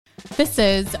This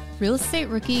is Real Estate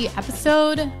Rookie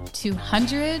episode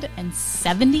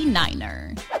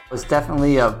 279er. It was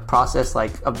definitely a process,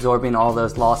 like absorbing all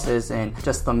those losses and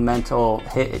just the mental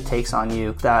hit it takes on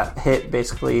you. That hit,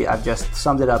 basically, I've just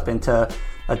summed it up into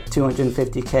a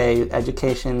 $250K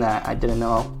education that I didn't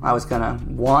know I was gonna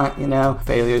want,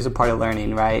 Failure is a part of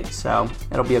learning, right? So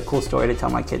it'll be a cool story to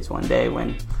tell my kids one day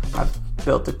when I've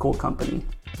built a cool company.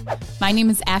 My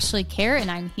name is Ashley Kerr, and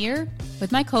I'm here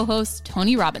with my co-host,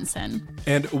 Tony Robinson.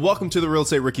 And welcome to the Real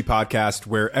Estate Rookie Podcast,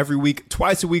 where every week,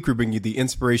 twice a week, we bring you the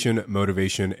inspiration,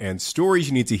 motivation, and stories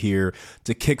you need to hear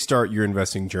to kickstart your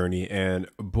investing journey. And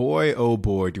boy, oh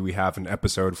boy, do we have an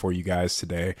episode for you guys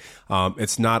today.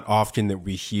 It's not often that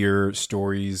we hear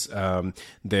stories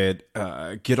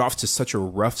that get off to such a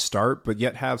rough start, but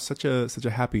yet have such a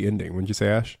happy ending. Wouldn't you say,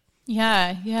 Ash?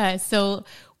 Yeah. So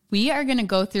we are going to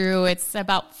go through, it's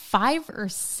about 5 or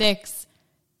 6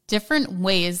 different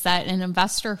ways that an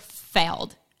investor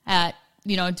failed at,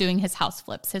 doing his house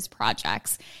flips, his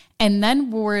projects. And then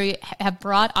we have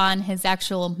brought on his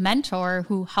actual mentor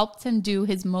who helped him do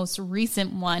his most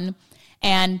recent one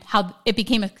and how it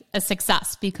became a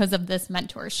success because of this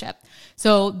mentorship.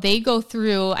 So they go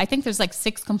through, I think there's like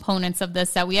 6 components of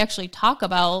this that we actually talk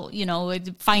about,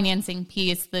 the financing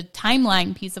piece, the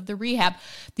timeline piece of the rehab.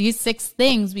 These 6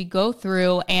 things we go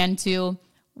through and to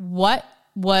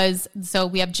so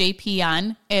we have JP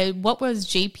on. What was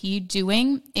JP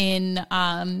doing in,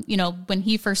 when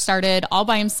he first started all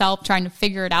by himself trying to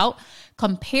figure it out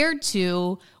compared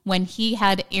to when he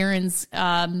had Aaron's,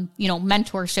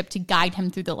 mentorship to guide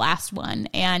him through the last one.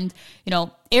 And,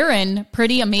 Aaron,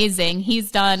 pretty amazing.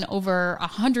 He's done over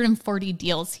 140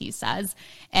 deals, he says.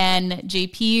 And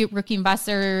JP, rookie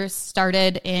investor,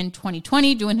 started in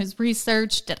 2020 doing his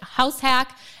research, did a house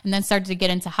hack, and then started to get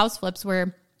into house flips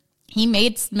where he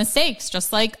made mistakes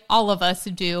just like all of us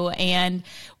do. And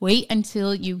wait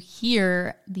until you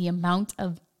hear the amount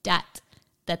of debt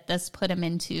that this put him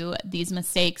into these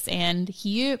mistakes. And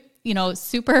he,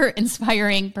 super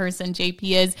inspiring person JP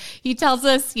is. He tells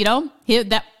us,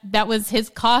 that was his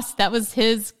cost. That was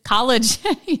his college,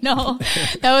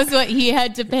 that was what he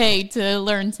had to pay to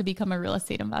learn to become a real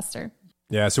estate investor.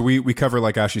 Yeah. So we cover,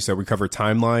 like Ashley said, we cover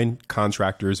timeline,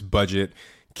 contractors, budget,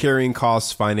 carrying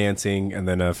costs, financing, and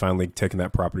then finally taking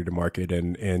that property to market.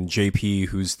 And JP,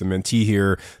 who's the mentee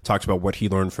here, talks about what he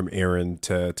learned from Aaron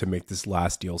to make this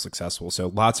last deal successful. So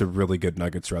lots of really good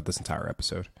nuggets throughout this entire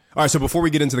episode. All right, so before we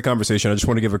get into the conversation, I just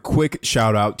want to give a quick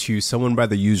shout out to someone by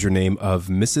the username of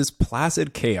Mrs.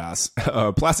 Placid Chaos.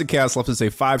 Placid Chaos left us a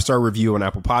 5-star review on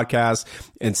Apple Podcasts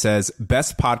and says,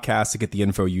 best podcast to get the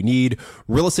info you need.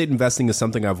 Real estate investing is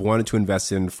something I've wanted to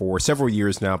invest in for several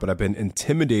years now, but I've been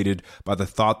intimidated by the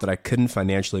thought that I couldn't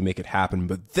financially make it happen.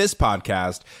 But this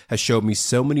podcast has showed me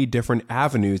so many different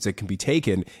avenues that can be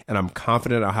taken, and I'm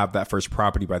confident I'll have that first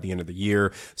property by the end of the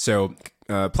year. So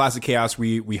Placid Chaos,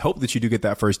 we hope that you do get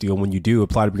that first deal. When you do,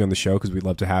 apply to be on the show because we'd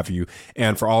love to have you.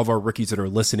 And for all of our rookies that are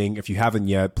listening, if you haven't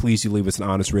yet, please do leave us an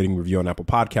honest rating review on Apple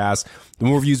Podcasts. The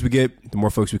more reviews we get, the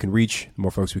more folks we can reach. The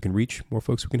more folks we can reach, more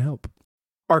folks we can help.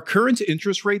 Are current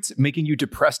interest rates making you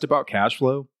depressed about cash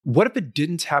flow? What if it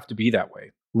didn't have to be that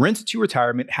way? Rent to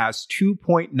Retirement has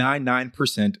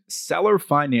 2.99% seller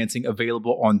financing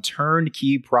available on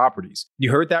turnkey properties.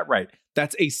 You heard that right.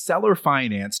 That's a seller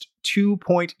financed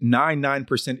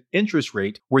 2.99% interest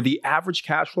rate where the average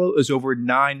cash flow is over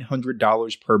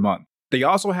 $900 per month. They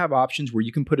also have options where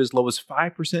you can put as low as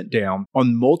 5% down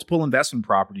on multiple investment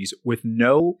properties with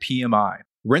no PMI.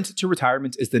 Rent to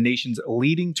Retirement is the nation's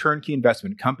leading turnkey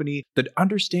investment company that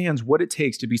understands what it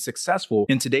takes to be successful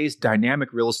in today's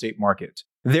dynamic real estate market.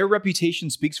 Their reputation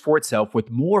speaks for itself with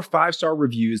more 5-star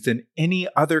reviews than any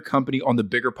other company on the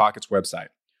BiggerPockets website.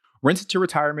 Rent to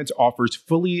Retirement offers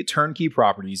fully turnkey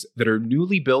properties that are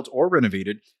newly built or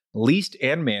renovated, leased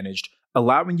and managed,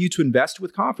 allowing you to invest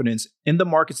with confidence in the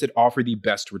markets that offer the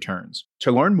best returns.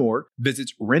 To learn more,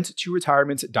 visit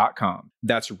renttoretirement.com.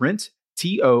 That's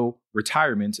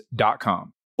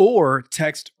renttoretirement.com. Or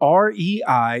text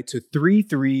REI to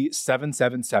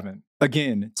 33777.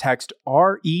 Again, text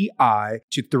REI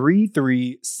to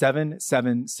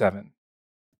 33777.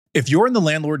 If you're in the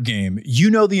landlord game, you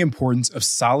know the importance of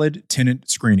solid tenant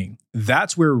screening.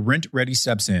 That's where RentRedi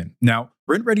steps in. Now,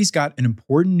 RentRedi's got an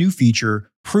important new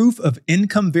feature, proof of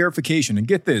income verification. And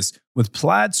get this, with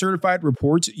Plaid certified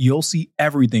reports, you'll see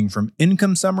everything from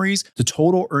income summaries to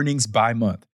total earnings by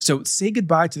month. So say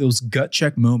goodbye to those gut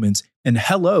check moments and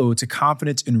hello to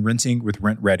confidence in renting with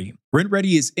RentRedi.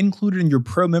 RentRedi is included in your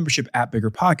pro membership at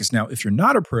BiggerPockets. Now, if you're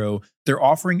not a pro, they're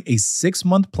offering a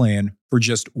 6-month plan for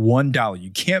just $1.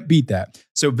 You can't beat that.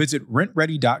 So visit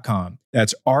rentredi.com.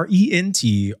 That's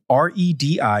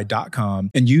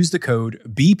RENTREDI.com and use the code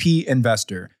BP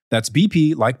Investor. That's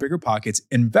BP, like Bigger Pockets,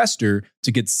 Investor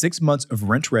to get 6 months of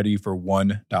rent ready for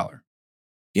 $1.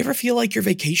 You ever feel like your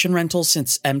vacation rental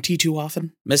sits empty too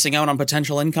often? Missing out on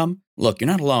potential income? Look, you're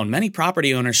not alone. Many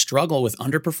property owners struggle with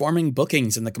underperforming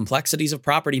bookings and the complexities of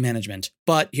property management.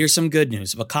 But here's some good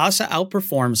news. Vacasa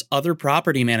outperforms other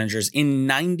property managers in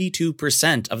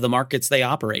 92% of the markets they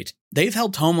operate. They've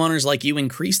helped homeowners like you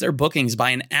increase their bookings by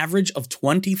an average of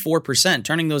 24%,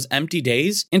 turning those empty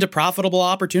days into profitable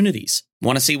opportunities.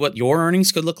 Want to see what your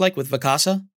earnings could look like with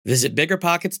Vacasa? Visit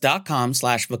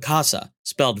biggerpockets.com/Vacasa,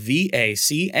 spelled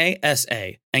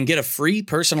VACASA, and get a free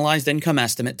personalized income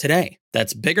estimate today.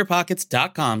 That's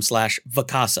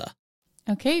biggerpockets.com/Vacasa.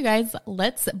 Okay, you guys,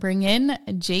 let's bring in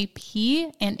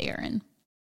JP and Aaron.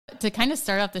 To kind of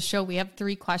start off the show, we have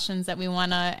 3 questions that we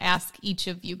want to ask each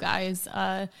of you guys.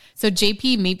 So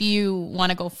JP, maybe you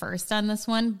want to go first on this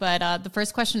one, but the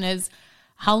first question is,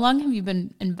 how long have you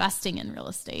been investing in real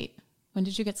estate? When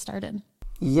did you get started?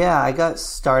 Yeah, I got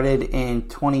started in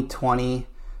 2020.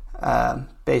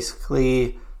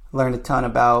 Basically learned a ton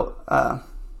about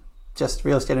just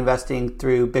real estate investing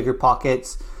through Bigger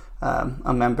Pockets.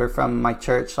 A member from my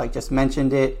church just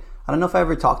mentioned it. I don't know if I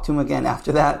ever talked to him again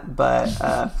after that, but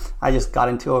I just got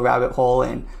into a rabbit hole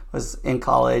and was in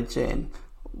college and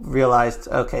realized,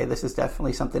 okay, this is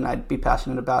definitely something I'd be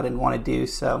passionate about and want to do.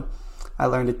 So I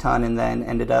learned a ton and then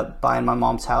ended up buying my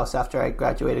mom's house after I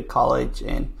graduated college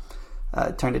and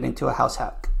turned it into a house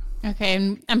hack. Okay,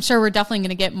 and I'm sure we're definitely going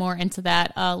to get more into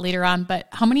that later on, but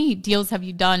how many deals have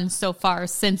you done so far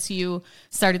since you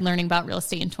started learning about real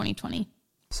estate in 2020?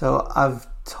 So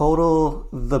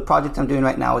the project I'm doing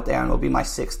right now with Aaron will be my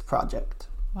 6th project.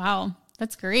 Wow,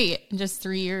 that's great. In just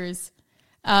 3 years.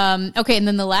 Okay, and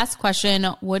then the last question,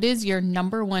 what is your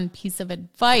number one piece of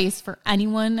advice for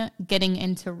anyone getting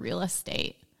into real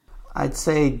estate? I'd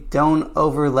say don't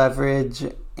over leverage,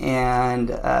 and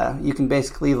you can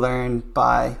basically learn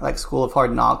by School of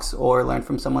Hard Knocks or learn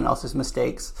from someone else's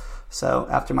mistakes. So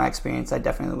after my experience, I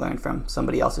definitely learned from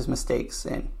somebody else's mistakes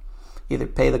and either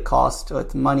pay the cost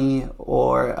with money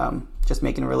or just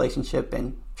making a relationship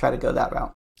and try to go that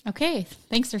route. Okay,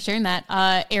 thanks for sharing that.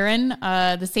 Aaron,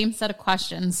 the same set of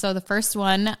questions. So the first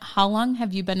one, how long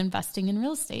have you been investing in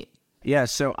real estate? Yeah,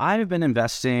 so I've been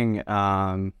investing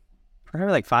for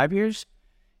probably 5 years.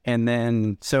 And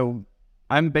then, so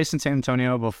I'm based in San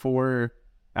Antonio. Before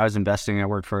I was investing, I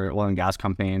worked for an oil and gas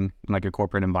company in a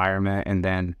corporate environment. And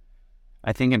then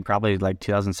I think in probably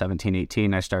 2017,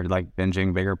 18, I started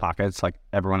binging Bigger Pockets like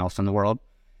everyone else in the world.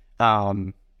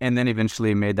 And then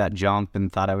eventually made that jump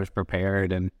and thought I was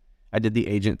prepared. And I did the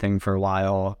agent thing for a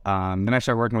while. Then I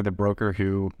started working with a broker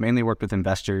who mainly worked with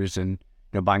investors and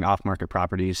buying off-market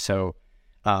properties. So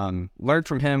learned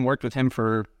from him, worked with him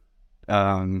for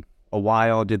a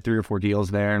while, did 3 or 4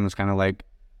 deals there, and was kind of like,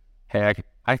 hey,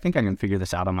 I think I can figure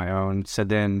this out on my own. So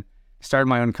then started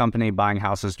my own company buying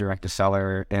houses direct to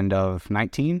seller end of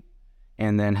 19,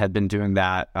 and then had been doing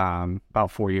that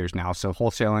about 4 years now. So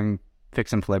wholesaling,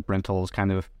 fix and flip, rentals, kind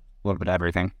of a little bit of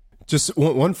everything. Just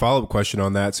one follow-up question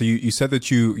on that. So you said that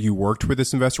you worked with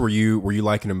this investor. Were you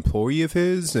like an employee of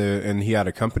his and he had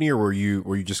a company, or were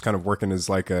you just kind of working as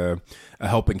a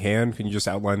helping hand? Can you just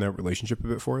outline that relationship a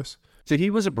bit for us? So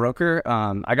he was a broker.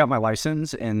 I got my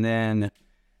license, and then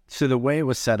so the way it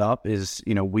was set up is,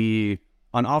 we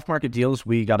on off-market deals,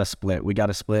 we got a split. We got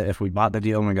a split if we bought the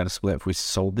deal, and we got a split if we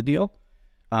sold the deal.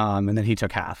 And then he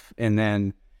took half. And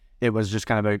then it was just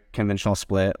kind of a conventional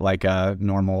split, like a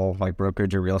normal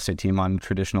brokerage or real estate team on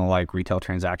traditional retail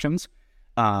transactions.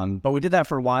 But we did that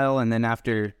for a while, and then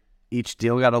after each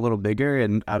deal got a little bigger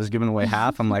and I was giving away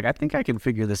half, I'm like, I think I can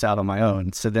figure this out on my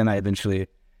own. So then I eventually,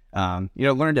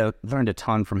 learned a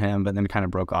ton from him, but then kind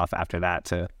of broke off after that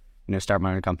to, start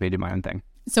my own company, do my own thing.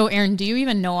 So Aaron, do you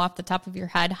even know off the top of your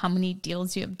head how many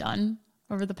deals you have done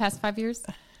over the past 5 years?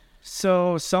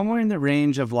 So somewhere in the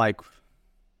range of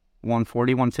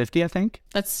 140, 150, I think.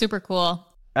 That's super cool.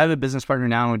 I have a business partner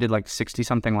now, and we did 60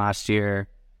 something last year,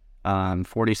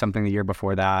 40 something the year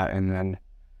before that. And then,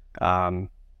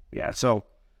 so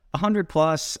 100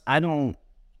 plus,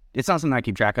 it's not something I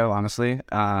keep track of, honestly.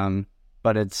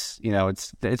 But it's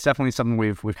definitely something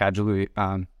we've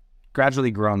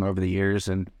gradually grown over the years,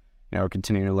 and, we're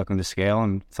continuing to look into scale,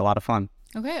 and it's a lot of fun.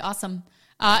 Okay, awesome.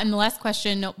 And the last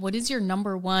question, what is your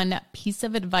number one piece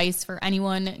of advice for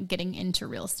anyone getting into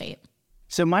real estate?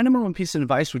 So my number one piece of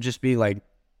advice would just be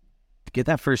get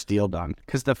that first deal done.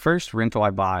 Because the first rental I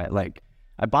bought,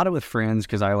 I bought it with friends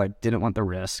because I didn't want the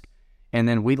risk. And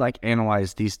then we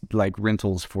analyzed these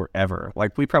rentals forever.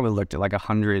 We probably looked at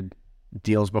 100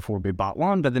 deals before we bought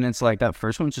one, but then it's like that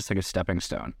first one's just like a stepping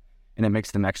stone, and it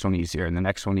makes the next one easier and the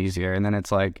next one easier. And then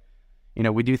it's like,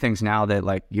 we do things now that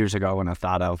like years ago when I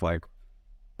thought of like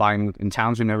buying in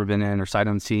towns we've never been in or sight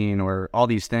unseen or all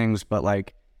these things, but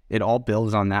like it all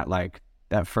builds on that, like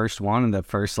that first one and the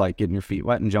first like getting your feet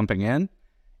wet and jumping in.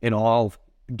 It all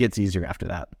gets easier after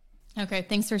that. Okay,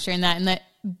 thanks for sharing that. And that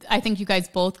I think you guys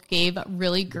both gave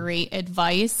really great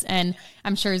advice. And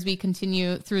I'm sure as we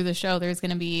continue through the show, there's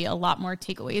going to be a lot more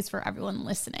takeaways for everyone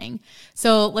listening.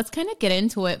 So let's kind of get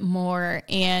into it more.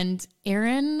 And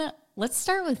Aaron, let's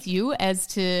start with you as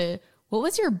to what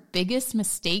was your biggest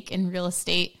mistake in real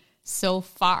estate so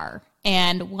far?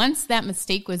 And once that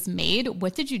mistake was made,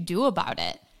 what did you do about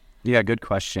it? Yeah, good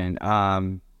question.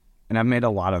 And I've made a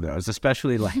lot of those,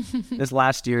 especially like this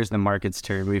last year as the market's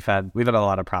turned. We've had a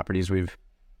lot of properties we've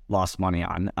lost money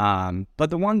on. But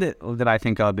the one that I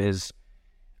think of is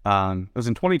it was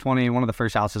in 2020, one of the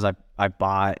first houses I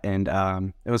bought, and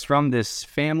it was from this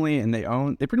family, and they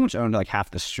pretty much owned like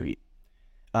half the street.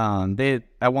 They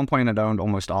at one point had owned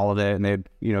almost all of it, and they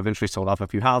eventually sold off a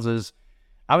few houses.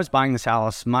 I was buying this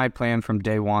house. My plan from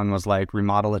day one was like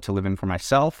remodel it to live in for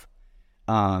myself.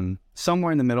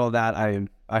 Somewhere in the middle of that,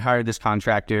 I hired this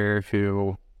contractor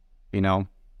who,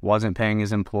 wasn't paying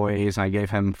his employees, and I gave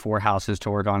him 4 houses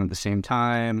to work on at the same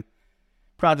time.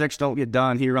 Projects don't get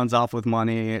done. He runs off with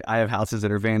money. I have houses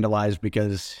that are vandalized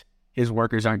because his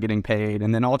workers aren't getting paid.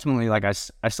 And then ultimately, like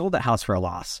I sold that house for a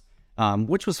loss,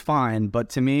 which was fine. But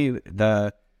to me,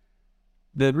 the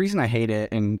reason I hate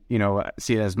it and,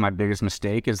 see it as my biggest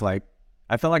mistake is like,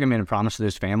 I felt like I made a promise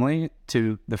to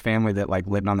to the family that like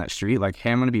lived on that street, like,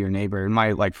 hey, I'm going to be your neighbor. And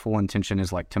my like full intention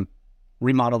is like to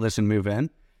remodel this and move in.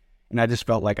 And I just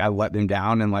felt like I let them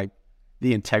down, and like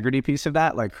the integrity piece of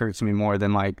that like hurts me more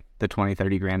than like the 20,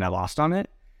 30 grand I lost on it.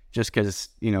 Just cause,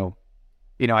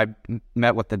 I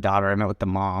met with the daughter, I met with the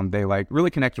mom, they like really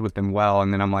connected with them well.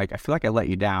 And then I'm like, I feel like I let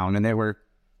you down, and they were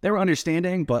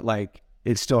understanding, but like,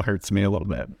 it still hurts me a little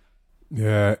bit.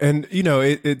 Yeah. And,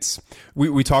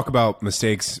 we talk about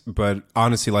mistakes, but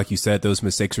honestly, like you said, those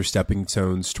mistakes are stepping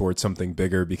stones towards something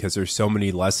bigger, because there's so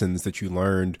many lessons that you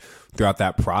learned throughout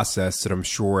that process that I'm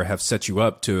sure have set you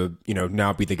up to,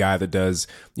 now be the guy that does,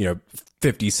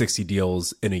 50, 60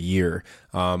 deals in a year.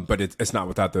 But it's not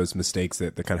without those mistakes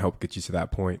that kind of help get you to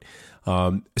that point.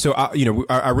 So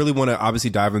I really want to obviously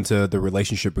dive into the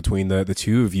relationship between the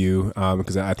two of you,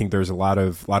 because I think there's a lot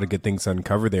of good things to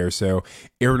uncover there. So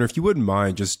Aaron, if you wouldn't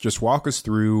mind, just walk us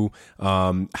through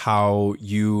how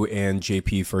you and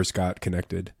JP first got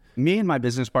connected. Me and my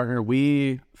business partner,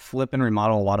 we flip and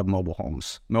remodel a lot of mobile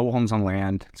homes on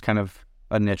land. It's kind of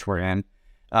a niche we're in.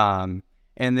 And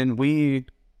then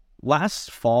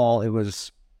last fall, it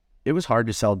was hard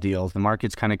to sell deals. The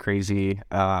market's kind of crazy.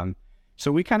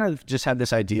 So we kind of just had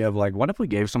this idea of like, what if we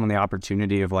gave someone the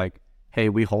opportunity of like, hey,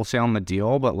 we wholesale them the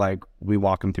deal, but like we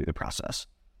walk them through the process.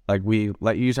 Like we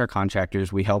let you use our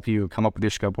contractors. We help you come up with your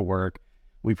scope of work.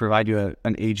 We provide you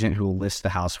an agent who will list the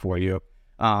house for you.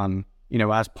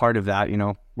 As part of that,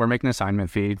 we're making an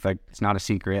assignment fee. Like it's not a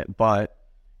secret, but,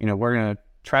 we're going to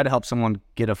try to help someone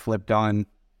get a flip done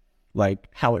like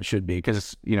how it should be.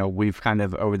 Because, we've kind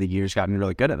of over the years gotten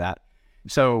really good at that.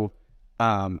 So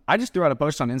I just threw out a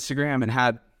post on Instagram and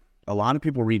had a lot of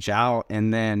people reach out.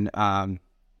 And then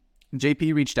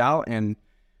JP reached out, and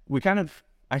I kind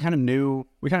of knew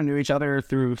each other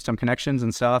through some connections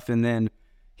and stuff. And then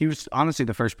he was honestly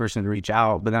the first person to reach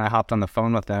out. But then I hopped on the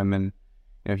phone with him, and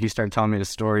he started telling me the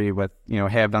story with,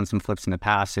 hey, I've done some flips in the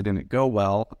past. It didn't go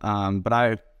well.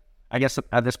 But I guess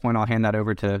at this point, I'll hand that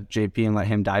over to JP and let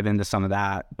him dive into some of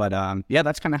that. But yeah,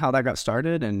 that's kind of how that got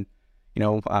started. And,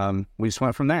 we just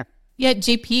went from there. Yeah,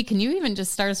 JP, can you even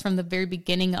just start us from the very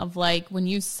beginning of like when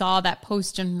you saw that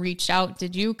post and reached out?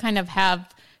 Did you kind of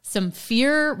have some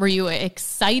fear? Were you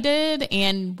excited?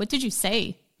 And what did you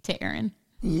say to Aaron?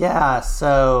 Yeah,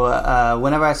 so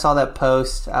whenever I saw that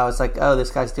post, I was like, oh, this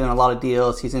guy's doing a lot of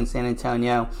deals. He's in San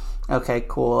Antonio. Okay,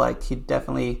 cool. Like he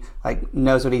definitely like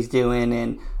knows what he's doing.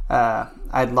 And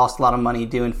I'd lost a lot of money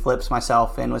doing flips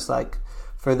myself, and was like,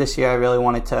 for this year, I really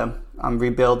wanted to, I'm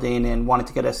rebuilding and wanted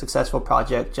to get a successful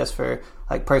project just for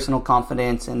like personal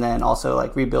confidence, and then also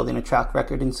like rebuilding a track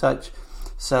record and such.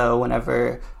 So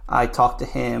whenever I talked to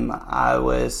him, I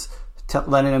was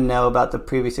letting him know about the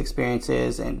previous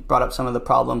experiences and brought up some of the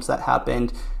problems that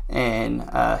happened. And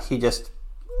he just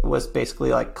was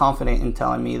basically like confident in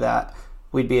telling me that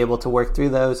we'd be able to work through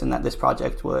those, and that this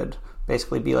project would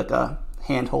basically be like a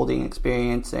hand-holding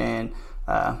experience. And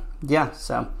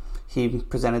so he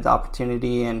presented the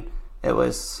opportunity, and it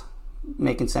was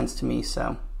making sense to me.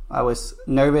 So I was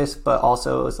nervous, but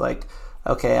also it was like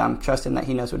okay, I'm trusting that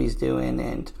he knows what he's doing,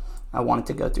 and I wanted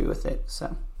to go through with it.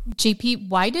 So JP,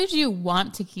 why did you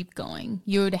want to keep going?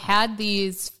 You had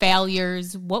these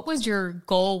failures. What was your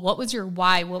goal? What was your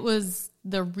why? What was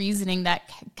the reasoning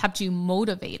that kept you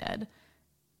motivated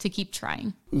to keep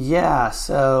trying? Yeah,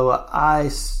 so I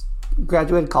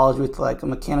graduated college with like a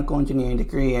mechanical engineering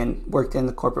degree and worked in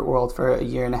the corporate world for a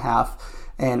year and a half.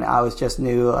 And I was just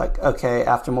knew like, okay,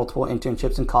 after multiple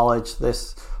internships in college,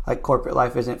 this like corporate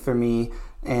life isn't for me.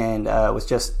 And was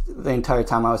just the entire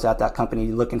time I was at that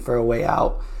company looking for a way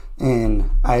out. And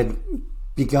I had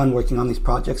begun working on these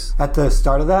projects at the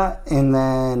start of that. And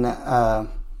then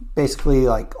basically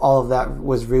like all of that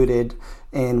was rooted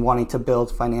in wanting to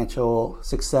build financial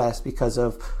success because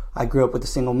of I grew up with a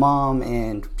single mom,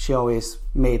 and she always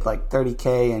made like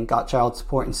 $30K and got child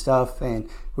support and stuff, and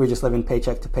we were just living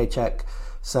paycheck to paycheck.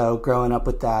 So growing up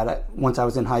with that, once I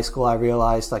was in high school, I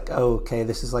realized like, oh, okay,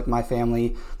 this is like my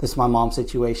family, this is my mom's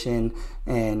situation,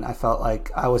 and I felt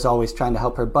like I was always trying to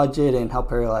help her budget and help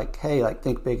her like, hey, like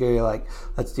think bigger, like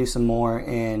let's do some more.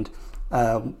 And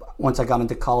once I got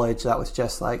into college, that was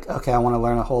just like, okay, I want to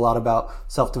learn a whole lot about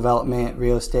self-development,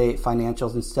 real estate,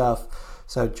 financials and stuff.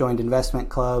 So joined investment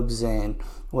clubs and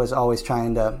was always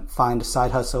trying to find a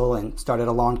side hustle and started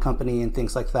a lawn company and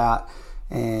things like that.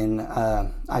 And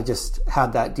I just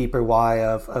had that deeper why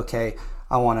of, okay,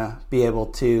 I want to be able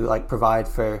to like provide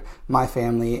for my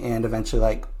family and eventually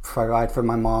like provide for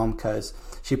my mom because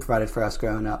she provided for us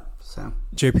growing up. So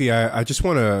JP, I just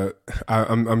want to,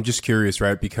 I'm just curious,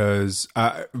 right? Because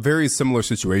very similar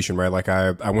situation, right? Like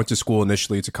I went to school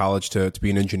initially to college to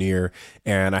be an engineer,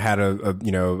 and I had an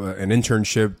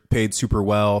internship paid super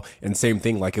well, and same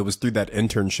thing. Like it was through that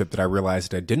internship that I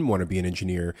realized I didn't want to be an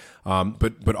engineer.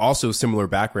 But also similar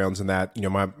backgrounds in that,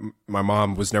 my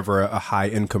mom was never a high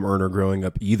income earner growing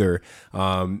up either.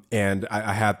 And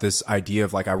I had this idea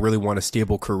of like, I really want a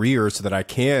stable career so that I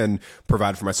can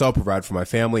provide for myself, provide for my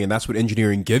family. And that's what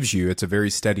engineering gives you. It's a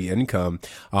very steady income.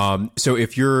 So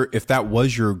if that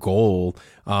was your goal,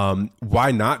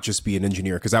 why not just be an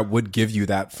engineer? Because that would give you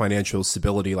that financial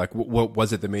stability. Like what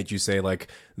was it that made you say like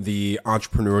the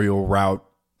entrepreneurial route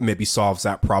maybe solves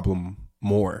that problem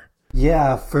more?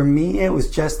 Yeah, for me, it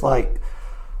was just like,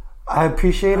 I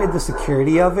appreciated the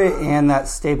security of it and that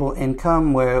stable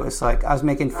income where it was like, I was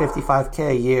making $55K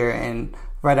a year and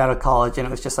right out of college, and it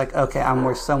was just like, okay, I'm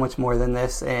worth so much more than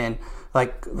this. And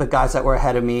like the guys that were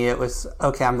ahead of me, it was,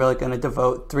 okay, I'm really going to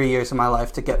devote 3 years of my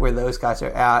life to get where those guys are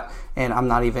at. And I'm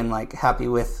not even like happy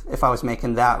with if I was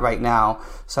making that right now.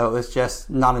 So it was just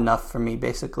not enough for me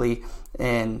basically.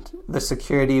 And the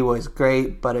security was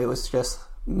great, but it was just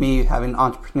me having an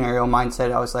entrepreneurial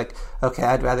mindset. I was like, okay,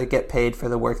 I'd rather get paid for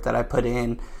the work that I put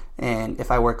in. And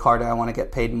if I work harder, I want to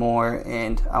get paid more.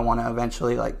 And I want to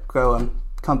eventually like grow a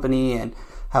company and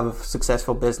have a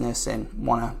successful business and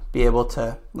want to be able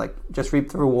to like just reap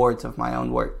the rewards of my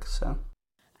own work. So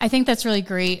I think that's really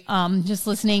great. Just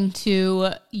listening to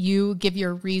you give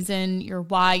your reason, your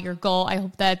why, your goal. I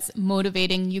hope that's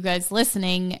motivating you guys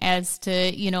listening as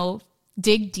to,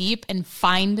 dig deep and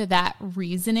find that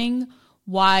reasoning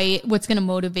why, what's going to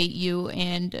motivate you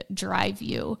and drive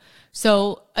you.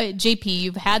 So JP,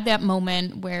 you've had that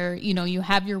moment where, you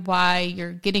have your why,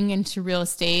 you're getting into real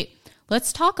estate.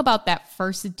 Let's talk about that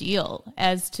first deal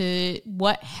as to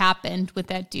what happened with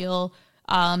that deal.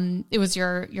 It was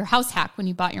your house hack when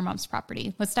you bought your mom's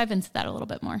property. Let's dive into that a little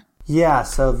bit more. Yeah,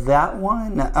 so that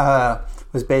one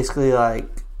was basically like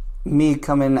me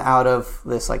coming out of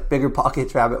this like bigger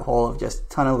pockets rabbit hole of just a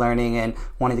ton of learning and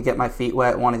wanting to get my feet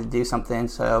wet, wanted to do something.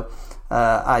 So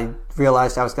I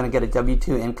realized I was going to get a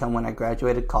W-2 income when I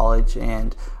graduated college,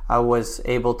 and I was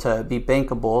able to be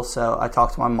bankable. So I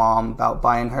talked to my mom about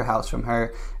buying her house from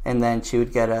her, and then she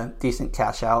would get a decent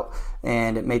cash out.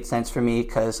 And it made sense for me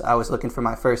because I was looking for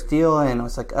my first deal, and I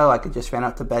was like, oh, I could just rent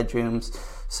out the bedrooms.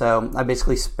 So I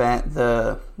basically spent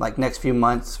the next few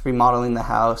months remodeling the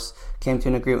house, came to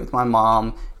an agreement with my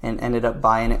mom, and ended up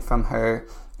buying it from her,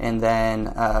 and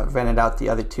then rented out the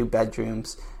other 2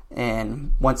 bedrooms.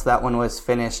 And once that one was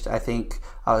finished, I think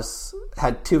I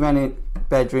had 2 rented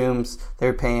bedrooms. They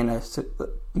were paying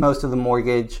most of the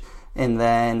mortgage, and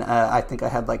then I think I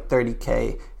had like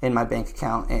 $30K in my bank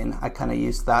account, and I kind of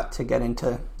used that to get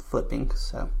into flipping.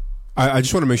 So I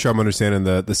just want to make sure I'm understanding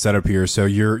the setup here. So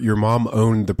your mom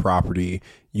owned the property.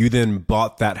 You then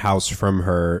bought that house from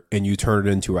her, and you turned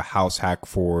it into a house hack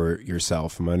for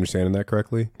yourself. Am I understanding that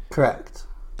correctly? Correct.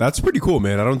 That's pretty cool,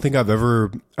 man. I don't think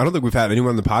we've had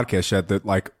anyone on the podcast yet that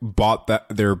like bought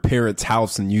their parents'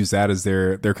 house and used that as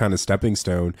their kind of stepping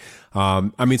stone.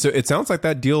 I mean, so it sounds like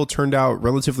that deal turned out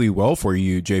relatively well for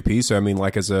you, JP. So I mean,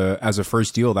 like as a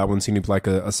first deal, that one seemed like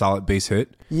a solid base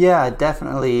hit. Yeah,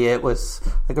 definitely. It was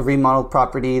like a remodeled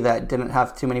property that didn't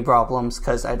have too many problems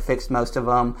because I'd fixed most of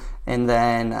them, and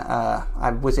then I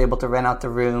was able to rent out the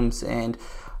rooms. And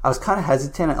I was kind of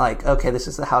hesitant, like, okay, this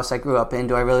is the house I grew up in.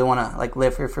 Do I really want to like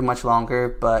live here for much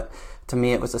longer? But to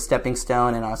me, it was a stepping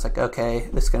stone, and I was like, okay,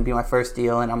 this is going to be my first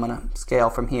deal, and I'm going to scale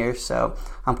from here. So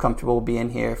I'm comfortable being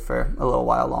here for a little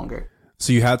while longer.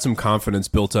 So you had some confidence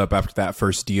built up after that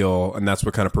first deal, and that's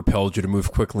what kind of propelled you to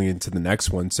move quickly into the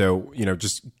next one. So,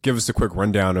 just give us a quick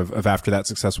rundown of after that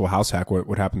successful house hack,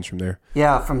 what happens from there?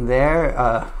 Yeah, from there,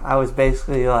 I was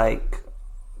basically like,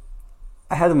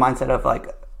 I had the mindset of like,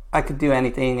 I could do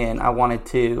anything, and I wanted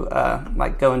to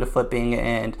like go into flipping,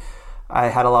 and I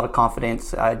had a lot of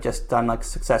confidence. I had just done like a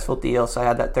successful deal, so I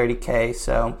had that $30K.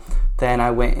 So then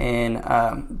I went in,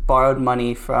 borrowed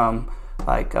money from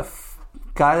like a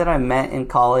guy that I met in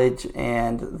college,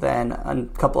 and then a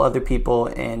couple other people,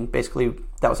 and basically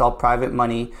that was all private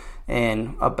money,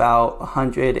 and about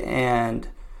 $130K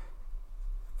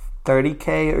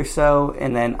or so,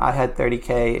 and then I had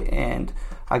 $30K, and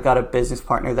I got a business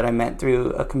partner that I met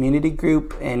through a community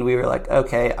group, and we were like,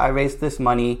 okay, I raised this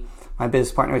money. My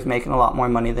business partner was making a lot more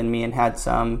money than me and had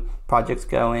some projects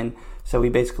going, so we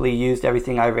basically used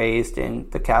everything I raised and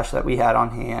the cash that we had on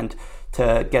hand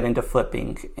to get into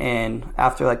flipping. And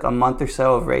after like a month or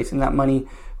so of raising that money,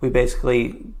 we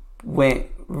basically went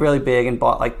really big and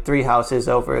bought like 3 houses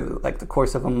over like the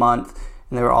course of a month,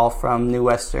 and they were all from New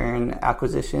Western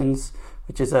Acquisitions,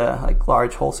 which is a like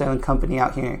large wholesaling company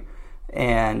out here.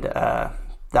 And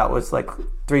that was like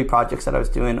 3 projects that I was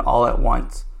doing all at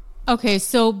once. Okay,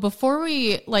 so before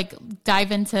we like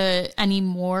dive into any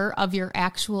more of your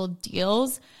actual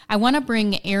deals, I want to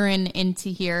bring Aaron into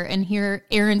here and hear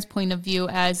Aaron's point of view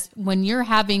as when you're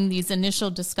having these initial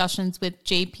discussions with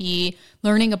JP,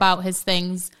 learning about his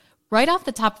things, right off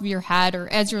the top of your head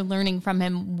or as you're learning from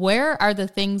him, where are the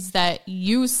things that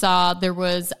you saw there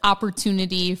was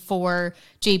opportunity for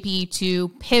JP to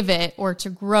pivot or to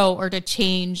grow or to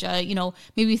change,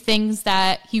 maybe things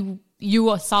that you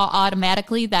saw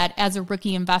automatically that as a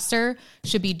rookie investor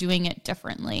should be doing it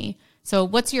differently. So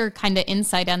what's your kind of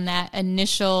insight on that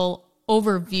initial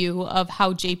overview of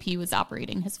how JP was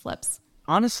operating his flips?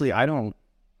 Honestly, a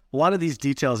lot of these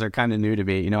details are kind of new to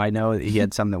me. I know that he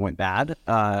had some that went bad.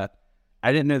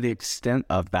 I didn't know the extent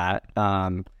of that,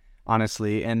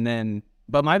 honestly.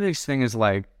 But my biggest thing is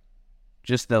like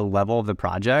just the level of the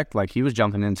project. Like he was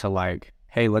jumping into like,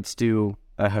 hey, let's do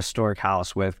a historic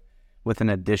house with an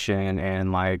addition,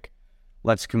 and like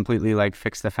let's completely like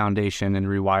fix the foundation and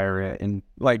rewire it, and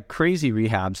like crazy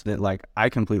rehabs that like I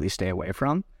completely stay away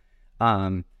from.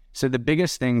 So the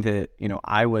biggest thing that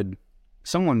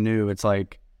someone new, it's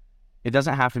like it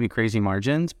doesn't have to be crazy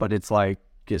margins, but it's like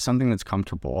get something that's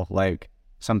comfortable, like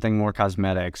something more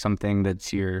cosmetic, something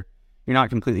that's you're not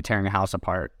completely tearing a house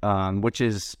apart, which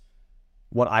is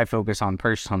what I focus on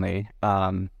personally.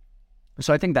 So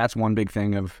I think that's one big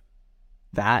thing of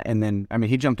that. And then, I mean,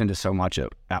 he jumped into so much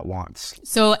at once.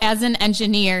 So as an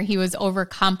engineer, he was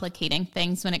overcomplicating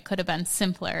things when it could have been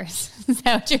simpler. Is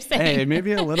that what you're saying? Hey,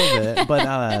 maybe a little bit. But,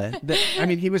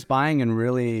 he was buying in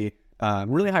really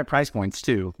high price points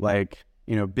too. Like,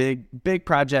 big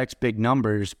projects, big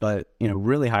numbers, but,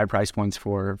 really high price points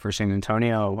for San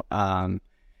Antonio. And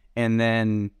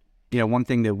then, one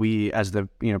thing that we, as the,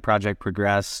 project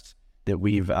progressed, that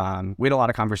we had a lot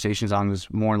of conversations on was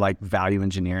more like value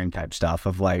engineering type stuff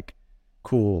of like,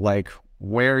 cool, like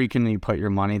where can you put your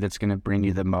money that's going to bring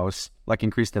you the most, like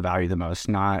increase the value the most,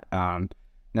 not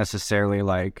necessarily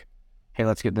like, hey,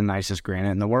 let's get the nicest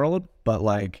granite in the world, but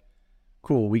like,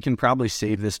 cool, we can probably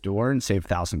save this door and save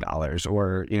 $1,000,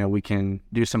 or, we can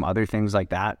do some other things like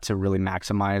that to really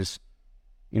maximize,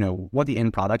 what the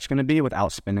end product's going to be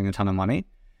without spending a ton of money.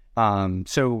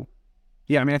 So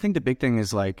yeah, I think the big thing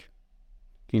is like,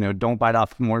 don't bite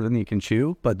off more than you can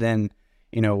chew. But then,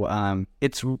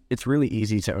 it's really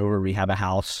easy to over rehab a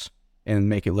house and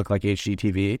make it look like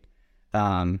HGTV.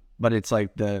 But it's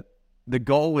like the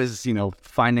goal is,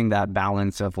 finding that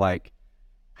balance of like,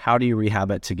 how do you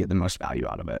rehab it to get the most value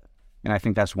out of it? And I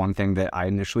think that's one thing that I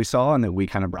initially saw and that we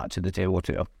kind of brought to the table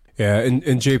too. Yeah, and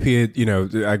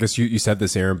JP, I guess you said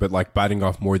this, Aaron, but like biting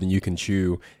off more than you can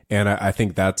chew. And I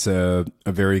think that's a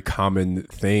very common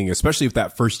thing, especially if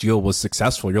that first deal was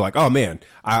successful. You're like, oh man,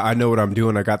 I know what I'm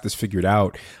doing. I got this figured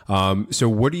out. So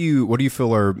what do you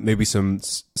feel are maybe some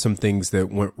things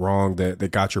that went wrong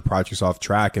that got your projects off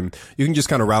track? And you can just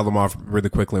kind of rattle them off really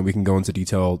quickly, and we can go into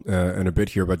detail in a bit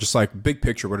here. But just like big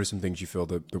picture, what are some things you feel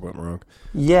that went wrong?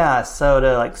 Yeah, so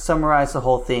to like summarize the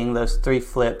whole thing, those 3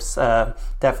 flips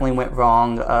definitely went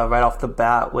wrong right off the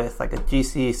bat, with like a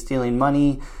GC stealing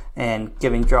money and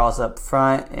giving draws up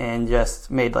front, and just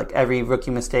made like every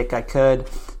rookie mistake I could.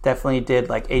 Definitely did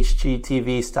like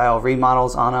HGTV style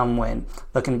remodels on them, when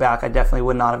looking back I definitely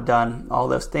would not have done all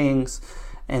those things.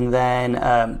 And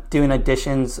then doing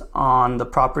additions on the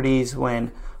properties,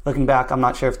 when looking back I'm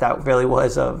not sure if that really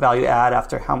was a value add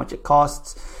after how much it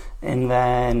costs. And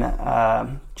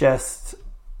then just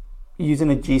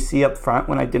using a GC up front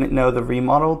when I didn't know the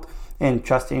remodeled, and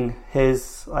trusting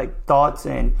his like thoughts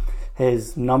and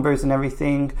his numbers and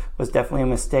everything was definitely a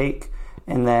mistake.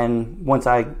 And then once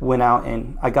I went out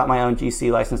and I got my own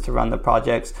GC license to run the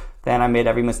projects, then I made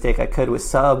every mistake I could with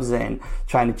subs and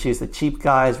trying to choose the cheap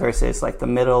guys versus like the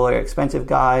middle or expensive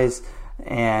guys,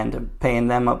 and paying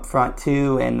them up front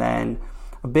too. And then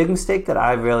a big mistake that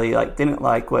I really didn't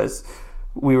like was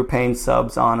we were paying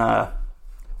subs on a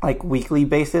like weekly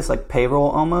basis, like payroll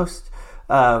almost,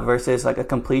 versus like a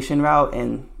completion route.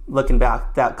 And looking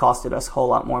back, that costed us a whole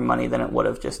lot more money than it would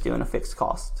have just doing a fixed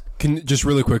cost. Just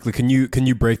really quickly, can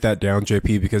you break that down,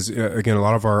 JP? Because again, a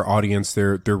lot of our audience,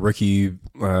 they're rookie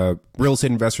real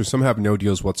estate investors. Some have no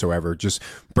deals whatsoever. Just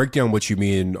break down what you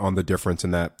mean on the difference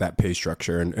in that pay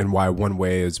structure, and why one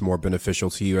way is more beneficial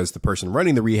to you as the person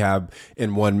running the rehab,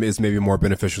 and one is maybe more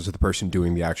beneficial to the person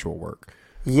doing the actual work.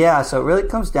 Yeah, so it really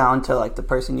comes down to like the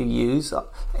person you use.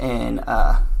 And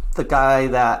the guy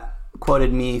that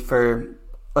quoted me for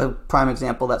a prime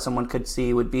example that someone could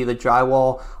see would be the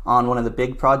drywall on one of the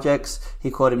big projects.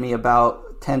 He quoted me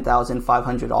about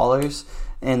 $10,500,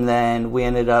 and then we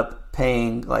ended up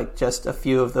paying like just a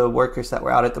few of the workers that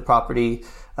were out at the property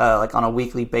like on a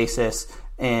weekly basis.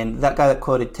 And that guy that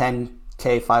quoted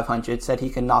 $10,500 said he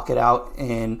can knock it out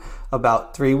in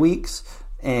about 3 weeks.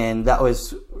 And that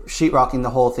was sheetrocking the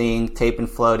whole thing, tape and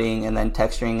floating, and then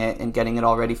texturing it and getting it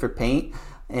all ready for paint.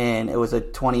 And it was a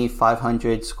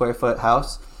 2,500 square foot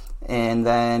house. And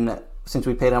then since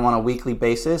we paid him on a weekly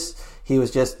basis, he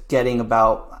was just getting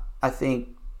about, I think,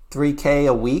 $3,000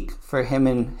 a week for him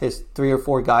and his 3 or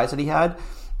 4 guys that he had.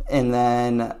 And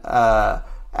then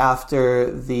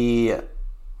after the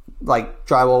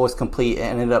drywall was complete, it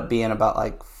ended up being about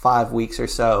like 5 weeks or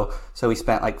so. So we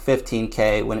spent like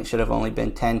 $15,000 when it should have only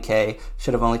been $10,000.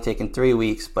 Should have only taken 3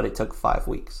 weeks, but it took 5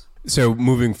 weeks. So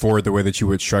moving forward, the way that you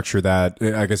would structure that,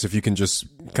 I guess if you can just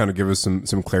kind of give us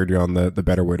some clarity on the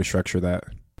better way to structure that.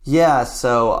 Yeah,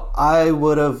 so I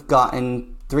would have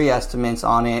gotten 3 estimates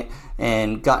on it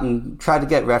and tried to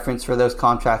get reference for those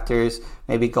contractors,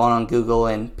 maybe gone on Google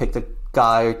and picked a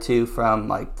guy or 2 from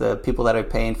like the people that are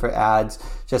paying for ads,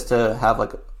 just to have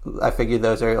like, I figure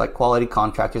those are like quality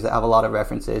contractors that have a lot of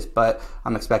references, but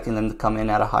I'm expecting them to come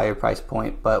in at a higher price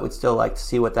point, but would still like to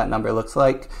see what that number looks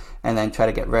like, and then try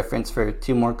to get reference for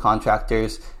 2 more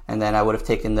contractors. And then I would have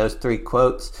taken those 3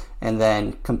 quotes and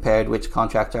then compared which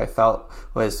contractor I felt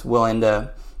was willing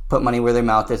to put money where their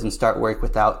mouth is and start work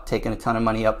without taking a ton of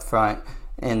money up front,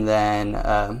 and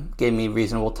then gave me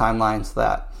reasonable timelines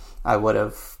that I would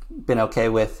have been okay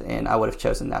with, and I would have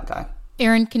chosen that guy.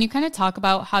 Aaron, can you kind of talk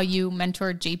about how you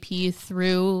mentored JP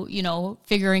through,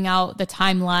 figuring out the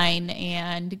timeline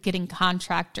and getting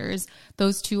contractors,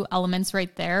 those 2 elements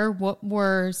right there? What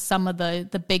were some of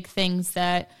the big things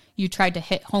that you tried to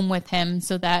hit home with him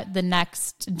so that the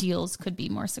next deals could be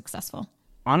more successful?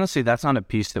 Honestly, that's not a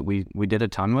piece that we did a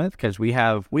ton with, because we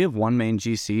have one main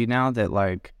GC now that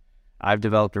like I've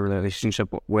developed a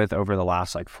relationship with over the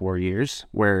last like 4 years,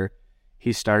 where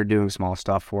he started doing small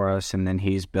stuff for us, and then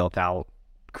he's built out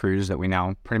crews that we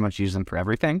now pretty much use them for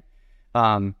everything,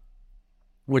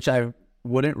 which I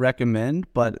wouldn't recommend.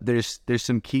 But there's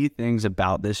some key things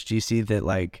about this GC that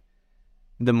like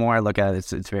the more I look at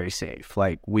it, it's very safe.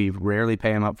 Like we rarely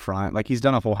pay him up front. Like he's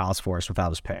done a full house for us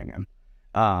without us paying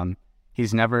him.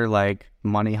 He's never like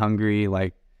money hungry.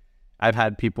 Like I've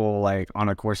had people like on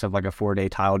a course of like a 4-day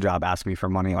tile job ask me for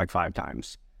money like 5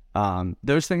 times.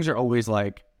 Those things are always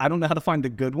like, I don't know how to find the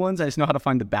good ones. I just know how to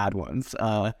find the bad ones,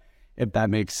 if that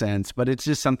makes sense. But it's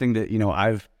just something that,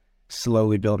 I've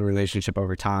slowly built a relationship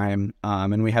over time.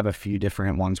 And we have a few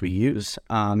different ones we use,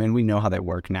 and we know how they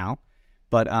work now.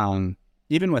 But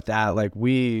even with that, like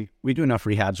we do enough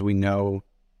rehabs, we know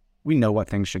we know what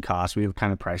things should cost. We have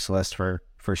kind of price list for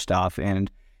stuff.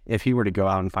 And if he were to go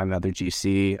out and find another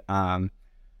GC,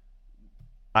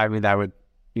 I mean, that would,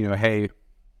 hey,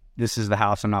 this is the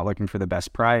house. I'm not looking for the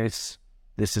best price.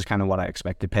 This is kind of what I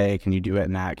expect to pay. Can you do it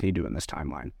in that? Can you do it in this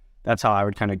timeline? That's how I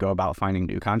would kind of go about finding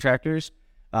new contractors,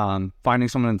 finding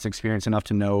someone that's experienced enough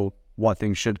to know what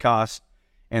things should cost.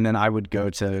 And then I would go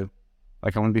to,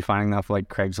 like, I wouldn't be finding that for like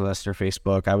Craigslist or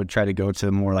Facebook. I would try to go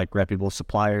to more like reputable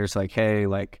suppliers, like, hey,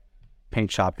 like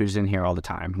paint shop who's in here all the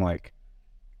time, like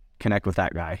connect with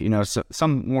that guy, so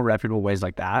some more reputable ways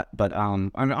like that. But I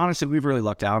mean, honestly, we've really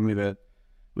lucked out. We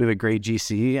have a great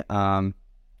GC.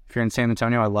 If you're in San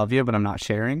Antonio, I love you, but I'm not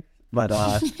sharing. But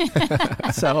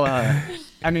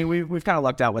I mean, we've kind of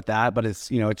lucked out with that, but it's,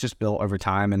 it's just built over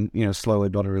time and, slowly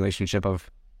build a relationship of,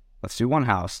 let's do one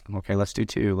house. Okay, let's do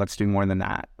two. Let's do more than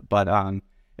that. But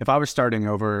if I was starting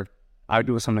over, I would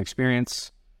do it with some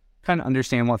experience, kind of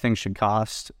understand what things should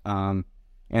cost, and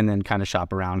then kind of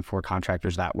shop around for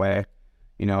contractors that way.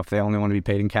 If they only want to be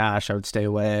paid in cash, I would stay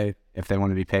away. If they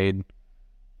want to be paid,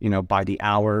 by the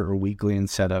hour or weekly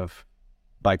instead of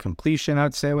by completion, I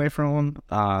would stay away from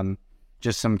them.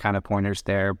 Just some kind of pointers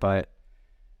there. But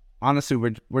honestly,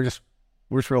 we're just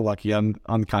real lucky on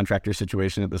the contractor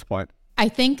situation at this point. I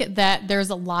think that there's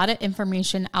a lot of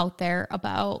information out there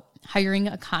about hiring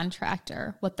a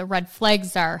contractor, what the red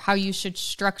flags are, how you should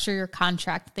structure your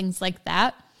contract, things like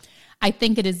that. I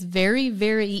think it is very,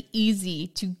 very easy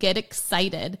to get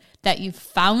excited that you've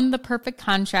found the perfect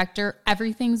contractor,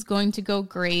 everything's going to go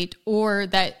great, or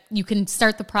that you can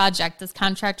start the project, this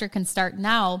contractor can start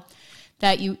now,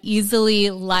 that you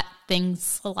easily let things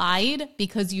slide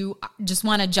because you just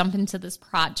want to jump into this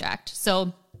project.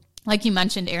 So like you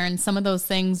mentioned, Aaron, some of those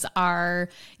things are,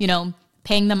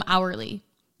 paying them hourly,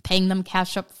 paying them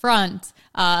cash up front,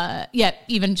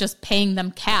 even just paying them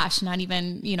cash, not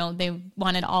even, they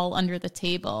want it all under the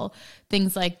table,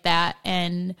 things like that.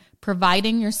 And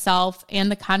providing yourself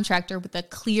and the contractor with a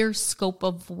clear scope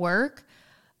of work,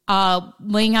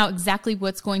 laying out exactly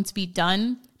what's going to be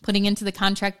done, putting into the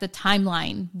contract the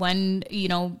timeline. When,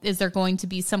 is there going to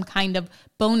be some kind of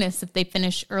bonus if they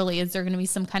finish early? Is there going to be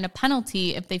some kind of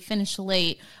penalty if they finish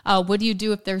late? What do you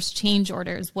do if there's change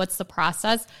orders? What's the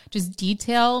process? Just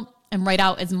detail and write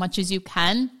out as much as you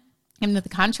can. And that the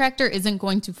contractor isn't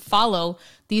going to follow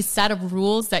these set of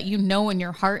rules that in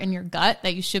your heart and your gut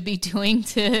that you should be doing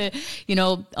to,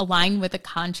 align with a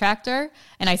contractor.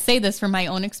 And I say this from my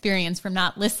own experience, from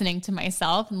not listening to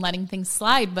myself and letting things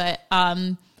slide. But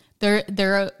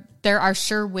there are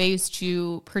sure ways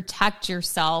to protect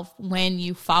yourself when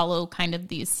you follow kind of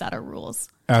these set of rules.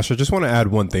 Ash, I just want to add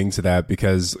one thing to that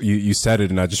because you said it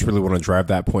and I just really want to drive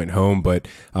that point home. But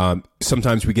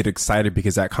sometimes we get excited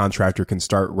because that contractor can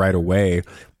start right away.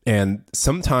 And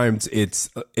sometimes it's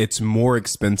more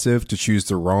expensive to choose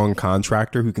the wrong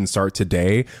contractor who can start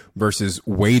today versus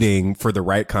waiting for the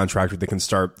right contractor that can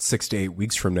start 6 to 8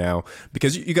 weeks from now.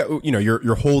 Because you got,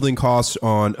 your holding costs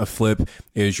on a flip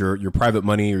is your private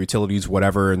money, your utilities,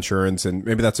 whatever, insurance, and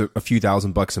maybe that's a few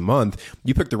 $1,000s a month.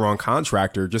 You pick the wrong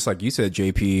contractor, just like you said,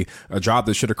 JP, a job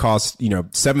that should have cost,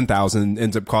 $7,000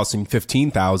 ends up costing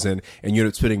 $15,000 and you end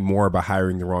up spending more by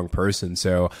hiring the wrong person.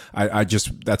 So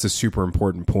that's a super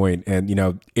important point. And,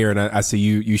 Aaron, I see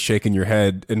you shaking your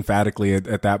head emphatically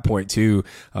at that point too.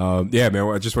 Yeah,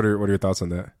 man, just what are your thoughts on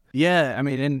that? Yeah, I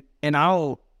mean, and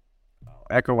I'll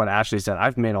echo what Ashley said.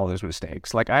 I've made all those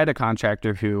mistakes. Like I had a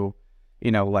contractor who,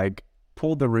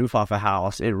 pulled the roof off a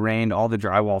house. It rained, all the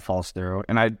drywall falls through,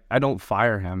 and I don't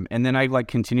fire him. And then I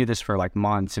continue this for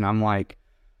months, and I'm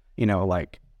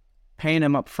paying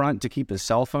him up front to keep his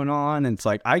cell phone on. And it's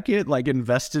I get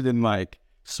invested in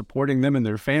supporting them and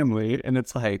their family, and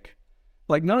it's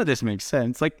none of this makes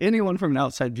sense. Anyone from an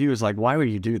outside view is why would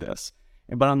you do this?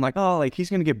 But I'm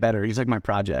he's gonna get better. He's my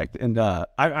project. And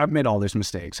I've made all these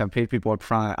mistakes. I've paid people up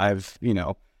front. I've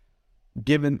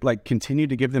given continued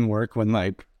to give them work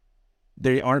when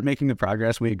they aren't making the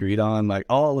progress we agreed on,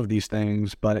 all of these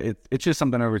things. But it's just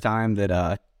something over time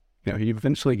that you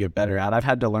eventually get better at. I've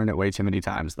had to learn it way too many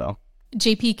times though.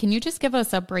 JP, can you just give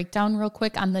us a breakdown real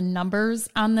quick on the numbers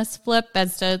on this flip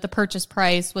as to the purchase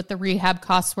price, what the rehab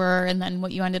costs were, and then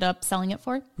what you ended up selling it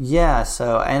for? Yeah,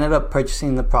 so I ended up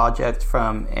purchasing the project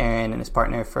from Aaron and his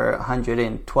partner for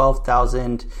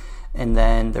 $112,000, and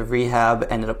then the rehab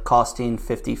ended up costing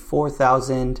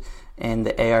 $54,000, and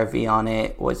the ARV on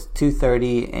it was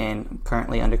 $230,000, and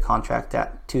currently under contract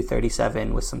at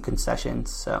 $237,000 with some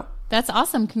concessions. So. That's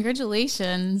awesome.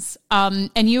 Congratulations.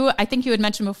 And I think you had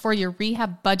mentioned before your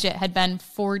rehab budget had been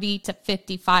 40 to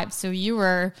 55. So you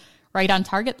were right on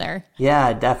target there.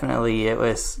 Yeah, definitely. It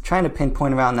was trying to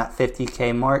pinpoint around that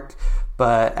 50K mark,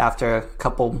 but after a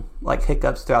couple like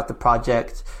hiccups throughout the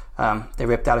project, they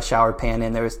ripped out a shower pan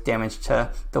and there was damage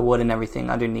to the wood and everything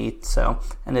underneath. So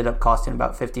ended up costing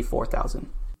about $54,000.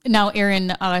 Now,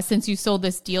 Aaron, since you sold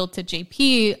this deal to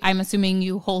JP, I'm assuming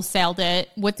you wholesaled it.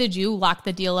 What did you lock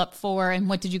the deal up for, and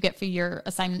what did you get for your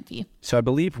assignment fee? So I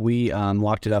believe we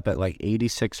locked it up at like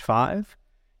 86.5,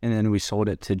 and then we sold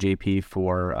it to JP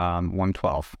for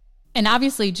 112. And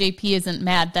obviously, JP isn't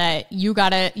mad that you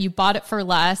bought it for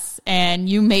less and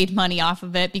you made money off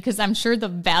of it, because I'm sure the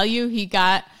value he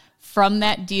got from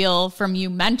that deal, from you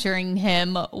mentoring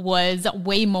him, was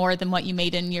way more than what you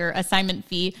made in your assignment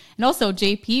fee. And also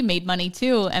JP made money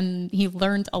too, and he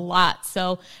learned a lot.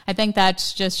 So I think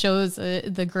that just shows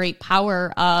the great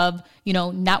power of,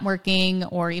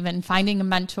 networking or even finding a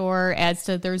mentor, as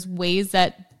to there's ways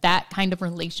that kind of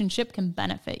relationship can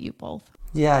benefit you both.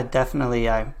 Yeah, definitely.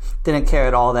 I didn't care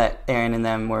at all that Aaron and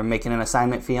them were making an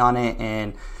assignment fee on it,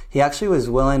 and he actually was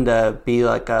willing to be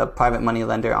like a private money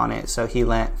lender on it. So he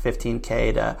lent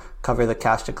 $15K to cover the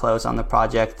cash to close on the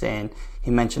project, and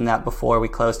he mentioned that before we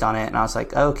closed on it, and I was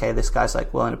like, oh, okay, this guy's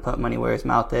like willing to put money where his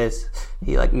mouth is.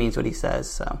 He like means what he says.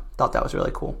 So thought that was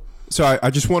really cool. So I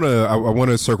just want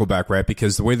to circle back, right?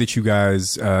 Because the way that you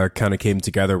guys kind of came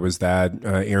together was that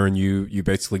Aaron, you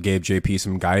basically gave JP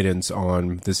some guidance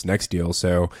on this next deal.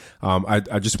 So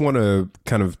I just want to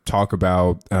kind of talk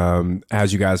about,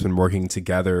 as you guys have been working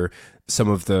together, some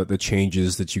of the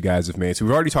changes that you guys have made. So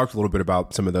we've already talked a little bit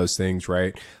about some of those things,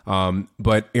 right?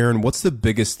 But Aaron, what's the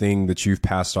biggest thing that you've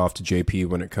passed off to JP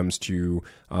when it comes to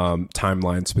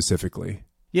timeline specifically?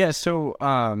 Yeah. So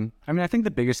I think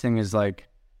the biggest thing is like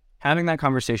having that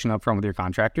conversation up front with your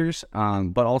contractors,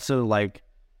 but also like,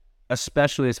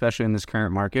 especially in this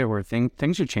current market where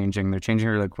things are changing. They're changing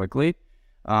really quickly.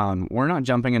 We're not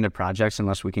jumping into projects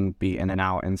unless we can be in and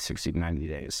out in 60 to 90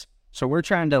 days. So we're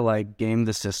trying to like game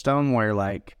the system where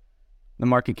like the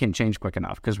market can change quick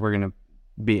enough, because we're going to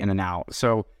be in and out.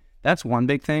 So that's one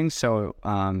big thing. So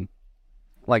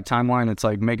like timeline, it's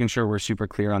like making sure we're super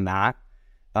clear on that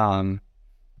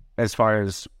as far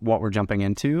as what we're jumping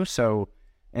into. So,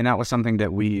 and that was something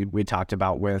that we talked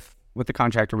about with the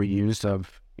contractor we used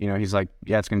of, he's like,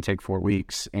 yeah, it's going to take 4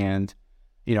 weeks. And,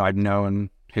 I'd known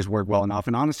his work well enough.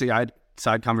 And honestly, I'd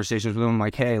side conversations with him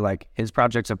like, hey, like his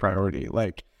project's a priority.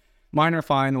 Like mine are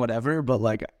fine, whatever. But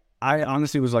like, I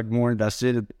honestly was like more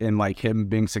invested in like him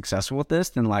being successful with this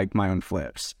than like my own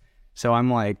flips. So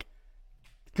I'm like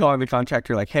calling the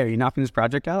contractor like, hey, are you knocking this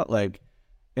project out? Like,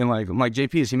 and like, I'm like,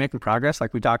 JP, is he making progress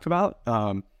like we talked about?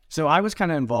 So I was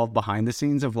kind of involved behind the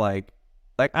scenes of like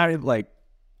I like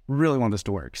really want this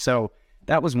to work. So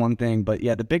that was one thing. But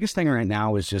yeah, the biggest thing right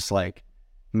now is just like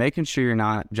making sure you're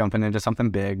not jumping into something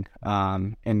big,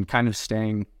 and kind of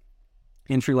staying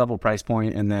entry level price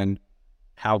point. And then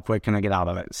how quick can I get out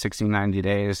of it? 60, 90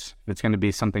 days. If it's going to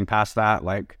be something past that,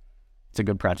 like it's a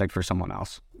good project for someone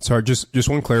else. Sorry, just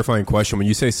one clarifying question. When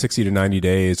you say 60 to 90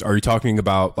 days, are you talking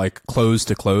about like close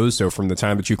to close? So from the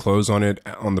time that you close on it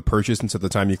on the purchase until the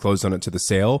time you close on it to the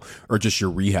sale, or just your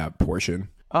rehab portion?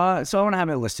 So I want to have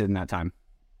it listed in that time.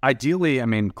 Ideally,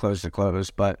 close to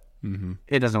close, but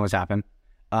it doesn't always happen.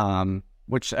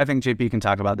 Which I think JP can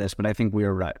talk about this, but I think we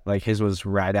were right. Like his was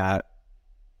right at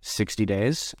 60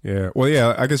 days. Yeah. Well,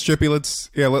 yeah, I guess JP, let's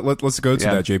go to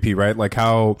that, JP, right? Like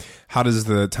how does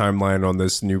the timeline on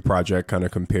this new project kind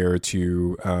of compare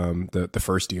to the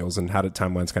first deals, and how did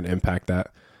timelines kind of impact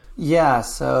that? Yeah,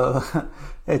 so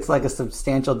it's like a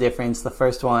substantial difference. The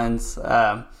first ones,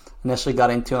 initially got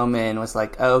into them and was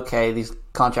like, oh, okay, these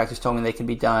contractors told me they could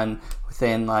be done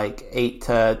within like 8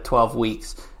 to 12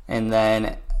 weeks. And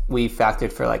then we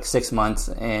factored for like 6 months,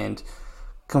 and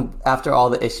after all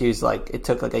the issues, like it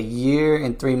took like a year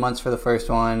and 3 months for the first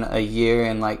one, a year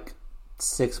and like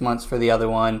 6 months for the other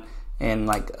one, and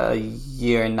like a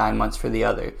year and 9 months for the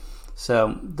other.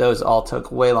 So those all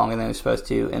took way longer than they were supposed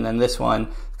to. And then this one,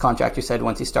 the contractor said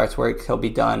once he starts work, he'll be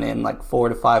done in like 4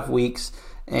 to 5 weeks.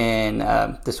 And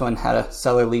this one had a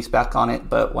seller lease back on it,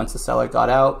 but once the seller got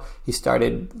out, he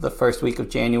started the first week of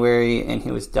January and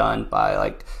he was done by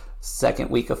like second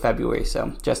week of February,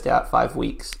 so just at 5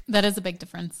 weeks. That is a big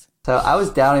difference. So I was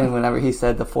doubting whenever he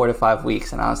said the 4 to 5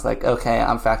 weeks, and I was like, okay,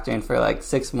 I'm factoring for like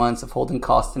 6 months of holding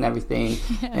costs and everything.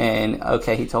 And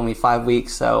okay, he told me 5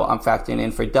 weeks, so I'm factoring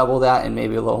in for double that and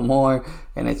maybe a little more.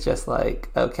 And it's just like,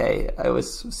 okay, I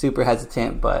was super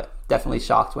hesitant, but definitely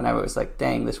shocked whenever it was like,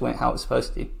 dang, this went how it was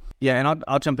supposed to. Yeah, and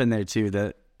I'll jump in there too,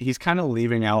 that he's kind of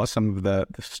leaving out some of the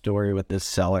story with this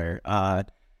seller,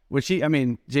 which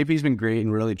JP's been great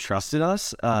and really trusted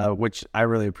us, which I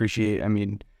really appreciate.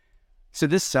 So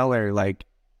this seller, like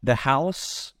the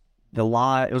house, the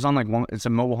lot, it was on like it's a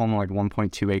mobile home on like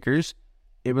 1.2 acres.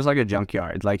 It was like a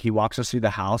junkyard. Like he walks us through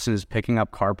the house and is picking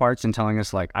up car parts and telling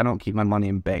us like, I don't keep my money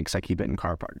in banks. I keep it in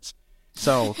car parts.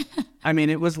 So, I mean,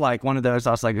 it was like one of those,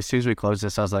 I was like, as soon as we closed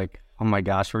this, I was like, oh my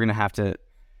gosh,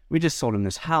 we just sold him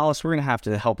this house. We're going to have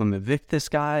to help him evict this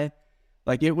guy.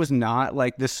 Like it was not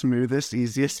like the smoothest,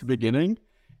 easiest beginning.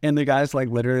 And the guy's like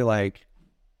literally like,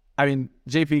 I mean,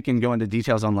 JP can go into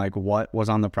details on like what was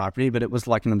on the property, but it was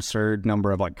like an absurd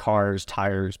number of like cars,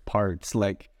 tires, parts.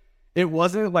 Like it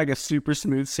wasn't like a super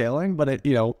smooth sailing, but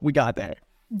it, we got there.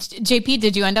 JP,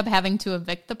 did you end up having to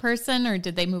evict the person or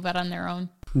did they move out on their own?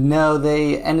 No,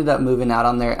 they ended up moving out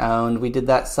on their own. We did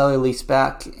that seller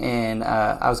leaseback, and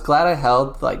I was glad I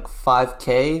held like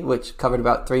 $5,000, which covered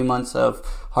about 3 months of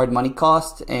hard money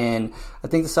cost. And I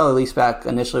think the seller leaseback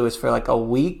initially was for like a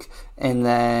week, and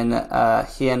then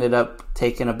he ended up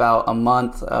taking about a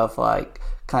month of like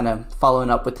kind of following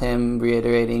up with him,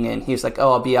 reiterating, and he was like,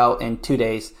 "Oh, I'll be out in 2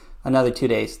 days." Another 2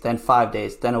 days, then 5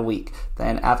 days, then a week.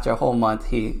 Then after a whole month,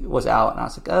 he was out, and I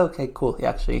was like, "Oh, okay, cool." He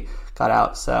actually got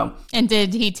out. So. And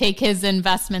did he take his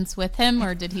investments with him,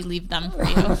 or did he leave them for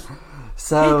you?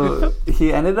 So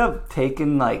he ended up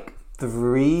taking like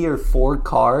 3 or 4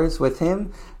 cars with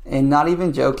him, and not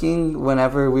even joking.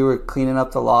 Whenever we were cleaning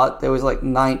up the lot, there was like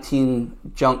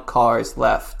 19 junk cars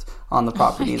left on the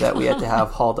property that we had to have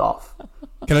hauled off.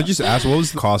 Can I just ask, what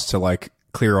was the cost to like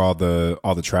clear all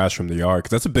the trash from the yard?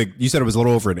 Because that's a big, you said it was a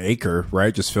little over an acre,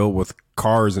 right? Just filled with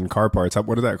cars and car parts.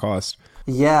 What did that cost?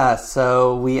 Yeah,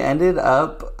 so I ended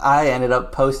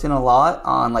up posting a lot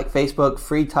on like Facebook,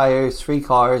 free tires, free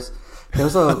cars. There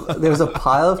was a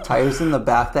pile of tires in the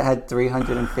back that had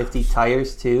 350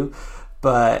 tires too.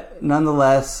 But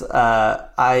nonetheless,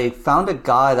 I found a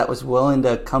guy that was willing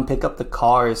to come pick up the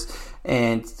cars,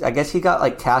 and I guess he got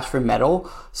like cash for metal.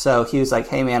 So he was like,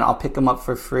 "Hey man, I'll pick them up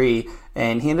for free."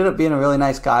 And he ended up being a really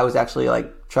nice guy, was actually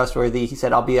like trustworthy. He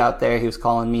said, "I'll be out there." He was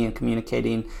calling me and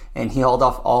communicating, and he hauled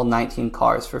off all 19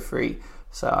 cars for free.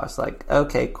 So I was like,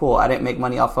 okay, cool. I didn't make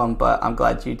money off them, but I'm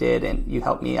glad you did, and you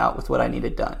helped me out with what I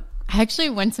needed done. I actually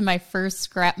went to my first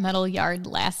scrap metal yard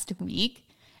last week,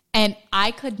 and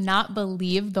I could not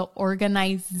believe the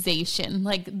organization.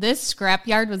 Like this scrap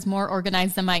yard was more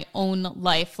organized than my own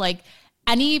life. Like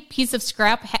any piece of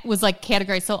scrap was like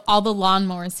categorized. So all the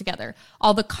lawnmowers together,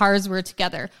 all the cars were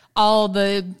together, all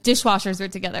the dishwashers were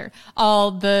together, all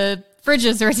the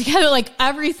fridges were together. Like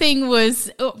everything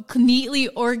was neatly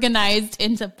organized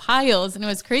into piles, and it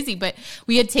was crazy. But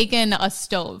we had taken a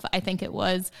stove, I think it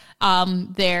was,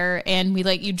 there, and we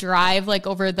you drive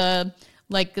over the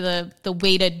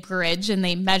weighted bridge, and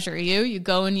they measure you. You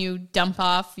go and you dump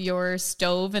off your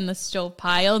stove in the stove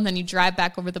pile, and then you drive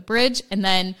back over the bridge, and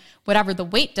then whatever the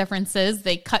weight difference is,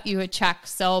 they cut you a check.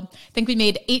 So I think we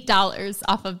made $8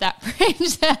 off of that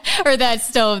bridge or that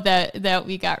stove that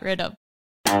we got rid of.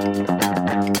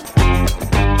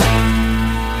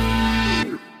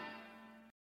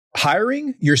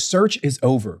 Hiring? Your search is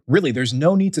over. Really, there's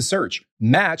no need to search.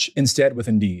 Match instead with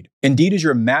Indeed. Indeed is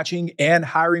your matching and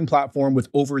hiring platform with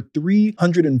over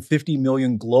 350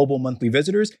 million global monthly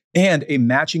visitors and a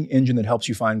matching engine that helps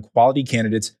you find quality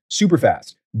candidates super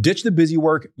fast. Ditch the busy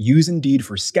work. Use Indeed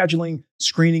for scheduling,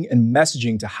 screening, and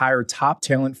messaging to hire top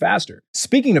talent faster.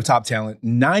 Speaking of top talent,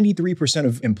 93%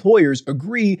 of employers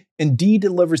agree Indeed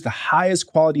delivers the highest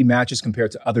quality matches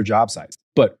compared to other job sites.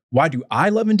 But why do I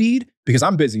love Indeed? Because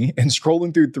I'm busy and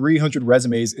scrolling through 300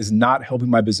 resumes is not helping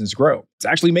my business grow. It's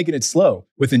actually making it slow.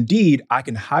 With Indeed, I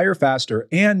can hire faster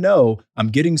and know I'm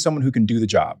getting someone who can do the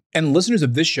job. And listeners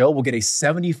of this show will get a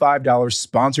 $75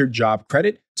 sponsored job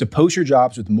credit to post your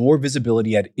jobs with more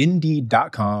visibility at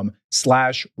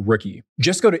Indeed.com/rookie.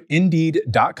 Just go to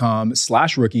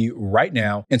Indeed.com/rookie right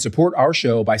now and support our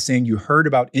show by saying you heard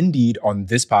about Indeed on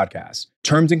this podcast.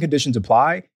 Terms and conditions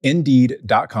apply.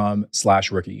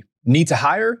 Indeed.com/rookie. Need to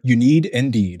hire? You need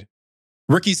Indeed.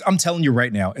 Rookies, I'm telling you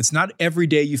right now, it's not every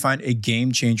day you find a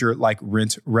game changer like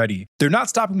Rent Ready. They're not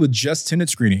stopping with just tenant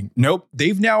screening. Nope,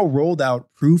 they've now rolled out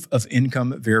proof of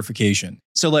income verification.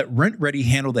 So let Rent Ready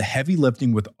handle the heavy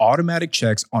lifting with automatic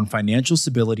checks on financial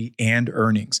stability and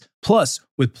earnings. Plus,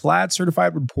 with Plaid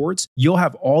certified reports, you'll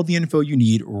have all the info you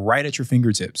need right at your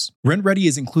fingertips. Rent Ready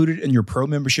is included in your pro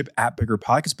membership at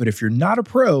BiggerPockets, but if you're not a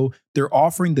pro, they're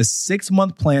offering the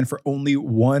 6-month plan for only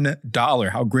 $1.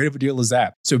 How great of a deal is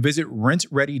that? So visit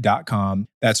rentready.com.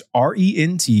 That's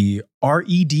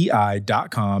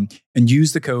RENTREDI.com and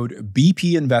use the code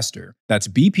BP Investor. That's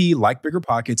BP like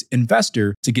BiggerPockets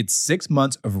Investor to get 6 months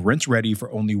of Rent Ready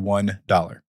for only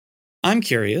 $1. I'm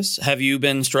curious, have you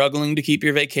been struggling to keep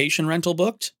your vacation rental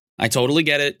booked? I totally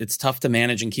get it. It's tough to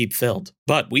manage and keep filled.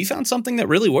 But we found something that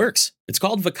really works. It's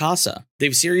called Vacasa.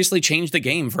 They've seriously changed the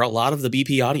game for a lot of the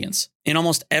BP audience. In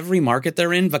almost every market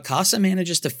they're in, Vacasa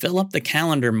manages to fill up the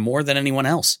calendar more than anyone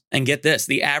else. And get this,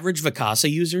 the average Vacasa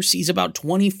user sees about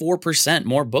 24%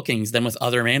 more bookings than with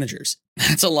other managers.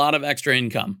 That's a lot of extra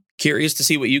income. Curious to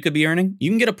see what you could be earning?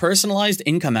 You can get a personalized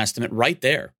income estimate right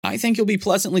there. I think you'll be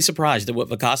pleasantly surprised at what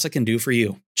Vacasa can do for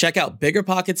you. Check out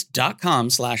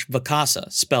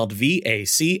biggerpockets.com/Vacasa, spelled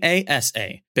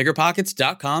Vacasa.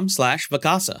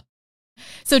 biggerpockets.com/Vacasa.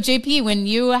 So JP, when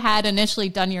you had initially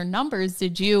done your numbers,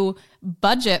 did you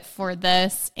budget for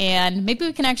this? And maybe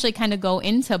we can actually kind of go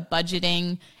into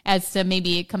budgeting as to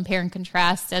maybe compare and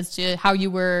contrast as to how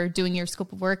you were doing your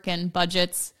scope of work and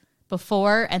budgets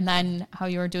before, and then how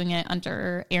you were doing it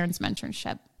under Aaron's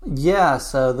mentorship. Yeah,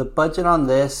 so the budget on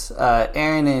this,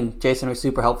 Aaron and Jason were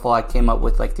super helpful. I came up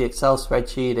with like the Excel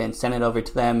spreadsheet and sent it over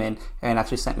to them, and Aaron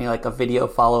actually sent me like a video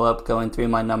follow-up going through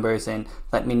my numbers and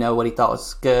let me know what he thought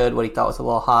was good, what he thought was a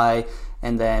little high,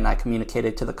 and then I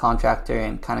communicated to the contractor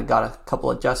and kind of got a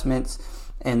couple adjustments.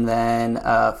 And then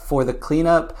for the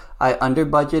cleanup, I under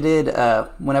budgeted.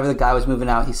 Whenever the guy was moving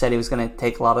out, he said he was going to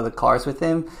take a lot of the cars with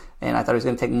him, and I thought he was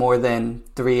going to take more than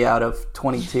 3 out of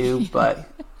 22. But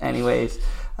anyways,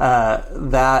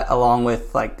 that along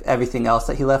with like everything else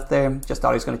that he left there, just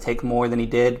thought he was going to take more than he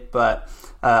did. But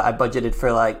I budgeted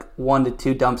for like 1 to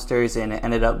 2 dumpsters, and it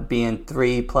ended up being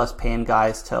 3 plus paying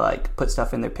guys to like put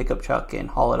stuff in their pickup truck and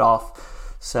haul it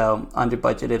off. So under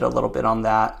budgeted a little bit on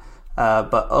that.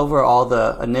 But overall,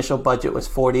 the initial budget was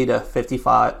 40 to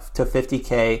 55 to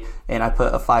 50K, and I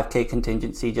put a 5K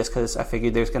contingency just because I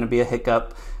figured there's going to be a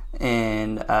hiccup.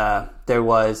 And there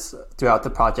was, throughout the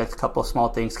project, a couple of small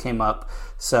things came up.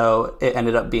 So it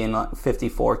ended up being like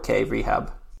 54K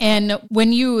rehab. And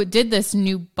when you did this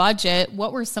new budget,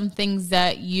 what were some things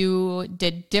that you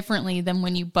did differently than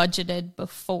when you budgeted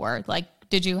before? Like,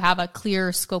 did you have a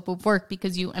clear scope of work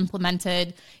because you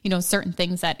implemented, certain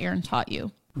things that Aaron taught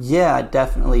you? Yeah,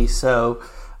 definitely. So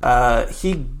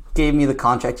he gave me the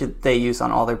contract that they use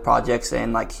on all their projects,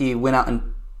 and like he went out and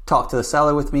talked to the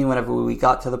seller with me whenever we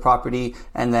got to the property,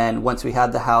 and then once we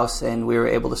had the house and we were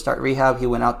able to start rehab, he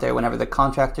went out there whenever the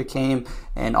contractor came,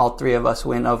 and all 3 of us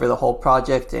went over the whole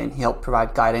project, and he helped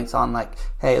provide guidance on like,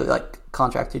 hey, like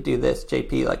contractor, do this,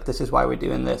 JP, like this is why we're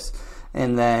doing this,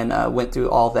 and then went through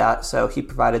all that. So he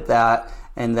provided that.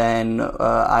 And then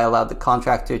I allowed the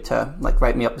contractor to like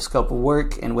write me up a scope of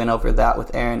work and went over that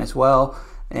with Aaron as well.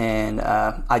 And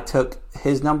I took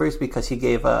his numbers because he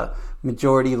gave a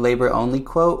majority labor only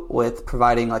quote with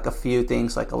providing like a few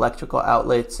things like electrical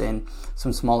outlets and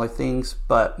some smaller things,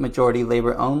 but majority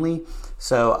labor only.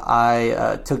 So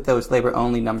I took those labor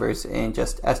only numbers and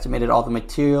just estimated all the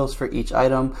materials for each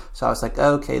item. So I was like,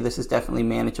 okay, this is definitely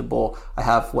manageable. I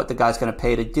have what the guy's going to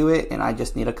pay to do it, and I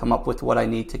just need to come up with what I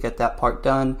need to get that part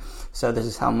done. So this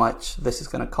is how much this is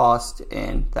going to cost,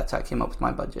 and that's how I came up with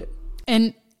my budget.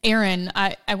 And Aaron,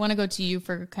 I want to go to you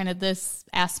for kind of this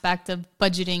aspect of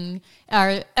budgeting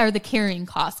or the carrying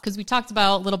costs, because we talked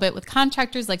about a little bit with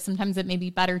contractors, like sometimes it may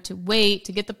be better to wait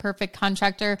to get the perfect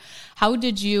contractor. How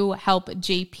did you help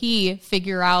JP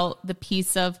figure out the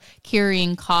piece of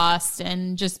carrying costs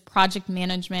and just project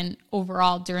management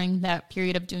overall during that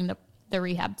period of doing the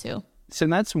rehab too? So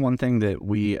that's one thing that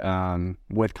we,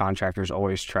 with contractors,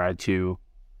 always try to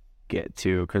get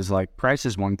to, because like price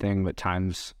is one thing, but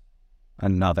time's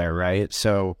another, right?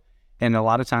 So, and a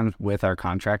lot of times with our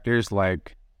contractors,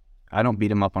 like I don't beat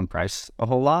them up on price a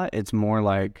whole lot. It's more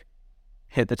like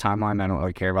hit the timeline. I don't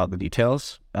really care about the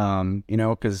details,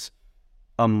 because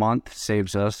a month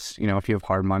saves us, if you have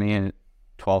hard money and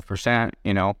 12%,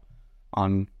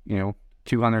 on,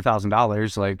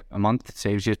 $200,000, like a month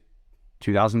saves you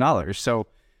 $2,000. So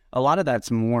a lot of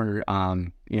that's more,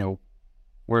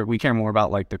 where we care more about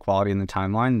like the quality and the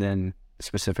timeline than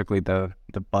specifically the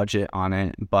budget on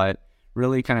it, but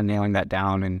really kind of nailing that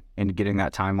down and getting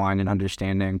that timeline and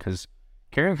understanding, because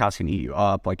carrying costs can eat you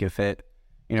up. Like if it,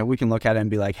 we can look at it and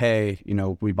be like, hey,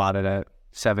 we bought it at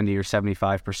 70 or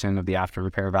 75% of the after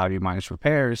repair value minus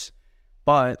repairs,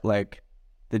 but like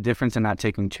the difference in that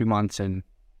taking 2 months and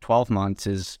 12 months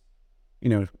is,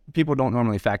 people don't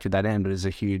normally factor that in, but is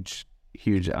a huge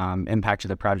impact to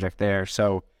the project there.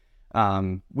 So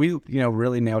we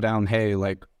really nail down, hey,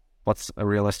 like what's a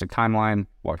realistic timeline,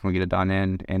 what can we get it done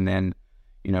in, and then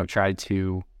try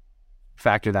to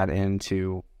factor that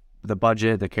into the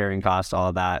budget, the carrying cost, all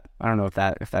of that. I don't know if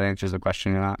that answers the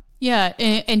question or not. Yeah.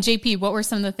 And JP, what were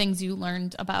some of the things you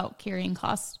learned about carrying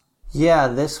costs? Yeah,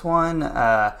 this one,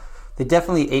 the They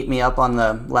definitely ate me up on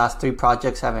the last 3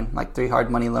 projects, having like 3 hard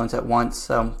money loans at once.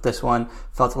 So this one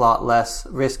felt a lot less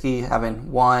risky,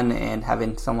 having one and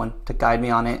having someone to guide me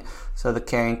on it. So the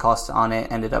carrying costs on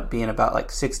it ended up being about like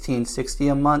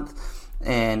 $1,660 a month.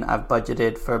 And I've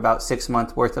budgeted for about 6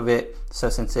 months worth of it. So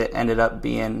since it ended up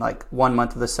being like 1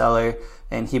 month of the seller,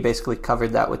 and he basically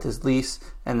covered that with his lease,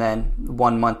 and then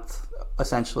 1 month,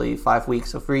 essentially 5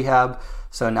 weeks of rehab.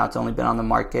 So now it's only been on the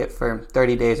market for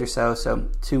 30 days or so. So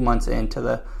 2 months into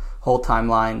the whole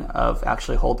timeline of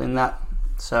actually holding that.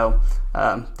 So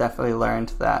definitely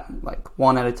learned that like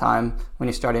one at a time when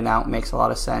you're starting out makes a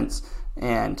lot of sense.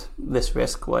 And this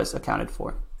risk was accounted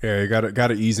for. Yeah, you got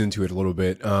to ease into it a little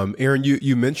bit. Aaron,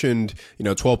 you mentioned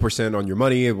 12% on your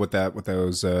money, what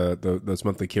those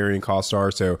monthly carrying costs are.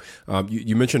 So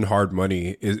you mentioned hard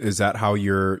money. Is that how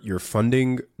you're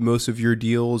funding most of your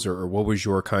deals, or what was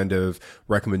your kind of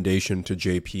recommendation to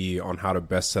JP on how to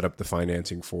best set up the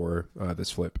financing for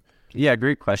this flip? Yeah,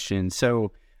 great question.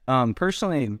 So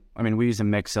personally, I mean, we use a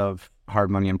mix of hard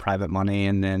money and private money,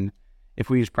 and then if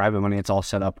we use private money, it's all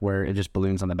set up where it just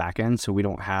balloons on the back end, so we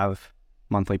don't have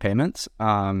monthly payments.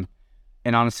 And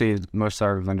honestly, most of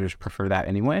our lenders prefer that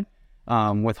anyway.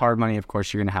 With hard money, of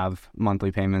course, you're going to have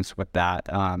monthly payments with that.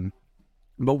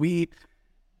 But we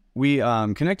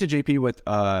connected JP with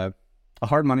a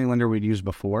hard money lender we'd used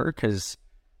before, because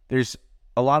there's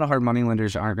a lot of hard money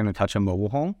lenders aren't going to touch a mobile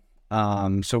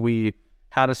home. So we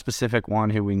had a specific one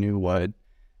who we knew would,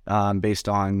 based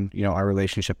on our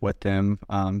relationship with them.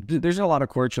 There's a lot of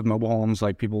quirks with mobile homes,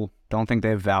 like people don't think they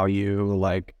have value,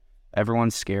 like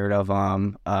everyone's scared of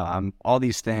them, all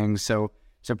these things. So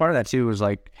part of that too was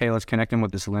like, hey, let's connect them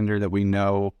with this lender that we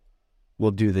know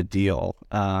will do the deal.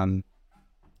 And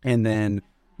then,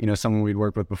 someone we'd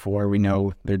worked with before, we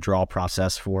know their draw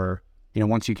process for,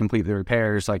 once you complete the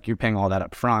repairs, like you're paying all that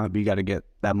up front, but you got to get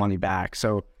that money back.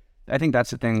 So I think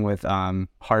that's the thing with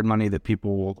hard money that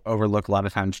people will overlook a lot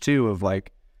of times too, of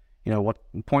like, what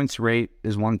points rate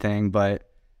is one thing, but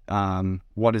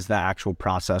what is the actual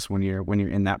process when you're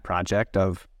in that project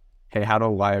of, hey, how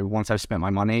do I, once I've spent my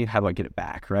money, how do I get it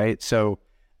back, right? So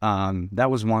that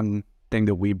was one thing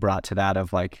that we brought to that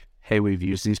of like, hey, we've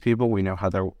used these people, we know how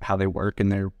they work,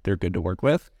 and they're good to work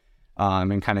with,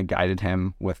 and kind of guided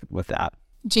him with that.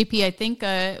 JP, I think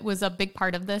was a big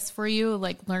part of this for you,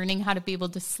 like learning how to be able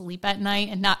to sleep at night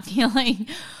and not feeling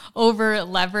over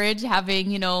leveraged,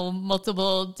 having,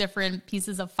 multiple different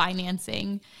pieces of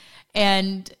financing.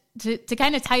 And to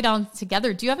kind of tie down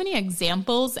together, do you have any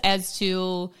examples as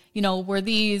to, were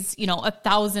these,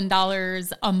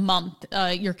 $1,000 a month,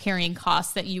 your carrying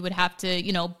costs that you would have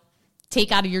to,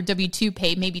 take out of your W-2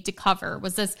 pay maybe to cover?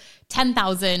 Was this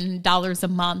 $10,000 a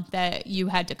month that you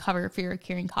had to cover for your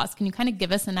carrying costs? Can you kind of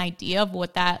give us an idea of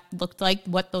what that looked like,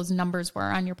 what those numbers were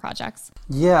on your projects?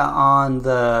 Yeah, on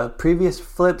the previous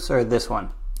flips or this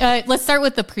one? Let's start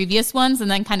with the previous ones and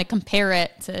then kind of compare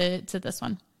it to this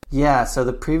one. Yeah, so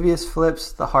the previous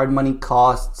flips, the hard money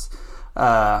costs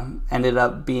ended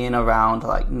up being around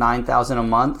like $9,000 a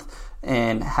month,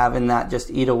 and having that just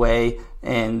eat away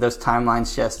and those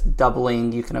timelines just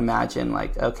doubling, you can imagine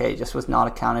like, okay, it just was not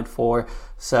accounted for.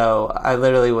 So I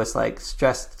literally was like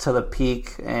stressed to the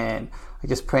peak, and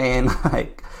just praying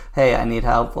like, hey, I need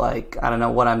help. Like, I don't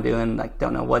know what I'm doing. Like,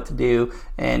 don't know what to do.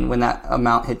 And when that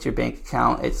amount hits your bank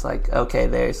account, it's like, okay,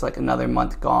 there's like another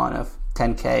month gone of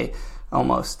 $10K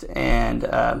almost. And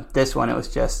this one, it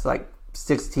was just like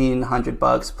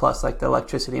 $1,600 plus like the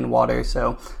electricity and water,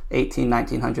 so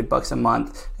 $1,900 a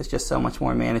month. It's just so much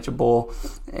more manageable.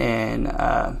 And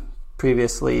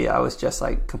previously I was just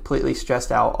like completely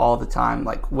stressed out all the time,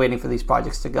 like waiting for these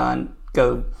projects to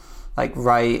go like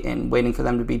right, and waiting for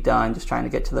them to be done, just trying to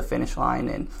get to the finish line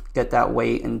and get that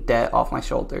weight and debt off my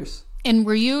shoulders. And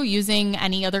were you using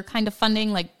any other kind of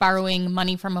funding, like borrowing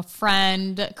money from a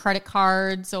friend, credit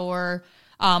cards, or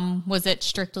was it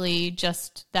strictly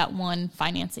just that one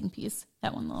financing piece,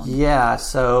 that one loan? Yeah,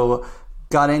 so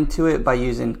got into it by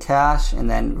using cash, and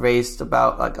then raised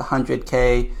about like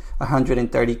 130K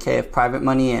of private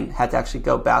money, and had to actually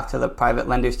go back to the private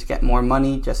lenders to get more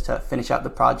money just to finish out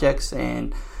the projects.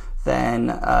 And then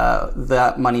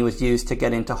that money was used to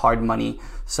get into hard money.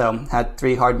 So had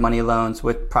 3 hard money loans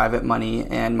with private money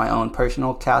and my own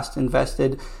personal cash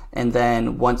invested. And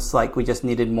then once like we just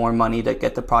needed more money to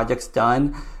get the projects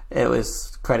done, it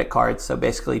was credit cards. So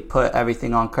basically put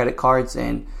everything on credit cards.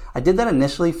 And I did that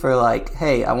initially for like,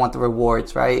 hey, I want the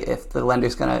rewards, right? If the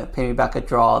lender's gonna pay me back a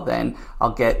draw, then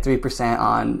I'll get 3%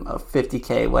 on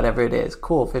 50K, whatever it is.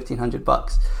 Cool,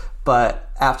 $1,500. But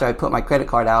after I put my credit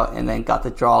card out and then got the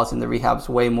draws, and the rehab's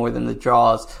way more than the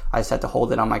draws, I just had to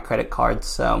hold it on my credit card.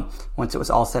 So once it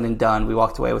was all said and done, we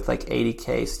walked away with like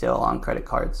 $80K still on credit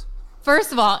cards.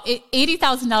 First of all,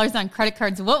 $80,000 on credit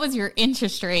cards. What was your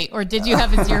interest rate, or did you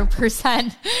have a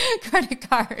 0% credit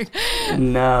card?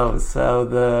 No, so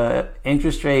the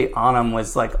interest rate on them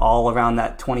was like all around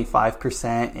that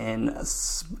 25%, and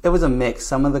it was a mix.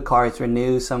 Some of the cards were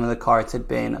new, some of the cards had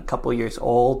been a couple years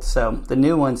old. So the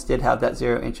new ones did have that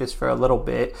zero interest for a little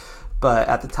bit, but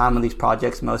at the time of these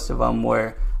projects, most of them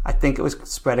were, I think it was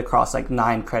spread across like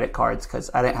 9 credit cards,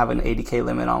 because I didn't have an $80K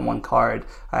limit on one card.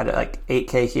 I had like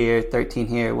 $8K here, $13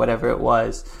 here, whatever it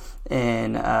was.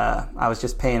 And I was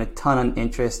just paying a ton on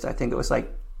interest. I think it was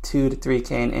like $2 to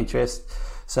 $3K in interest.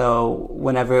 So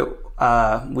whenever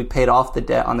we paid off the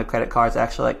debt on the credit cards, I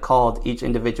actually like called each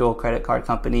individual credit card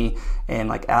company and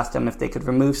like asked them if they could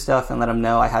remove stuff and let them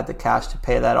know I had the cash to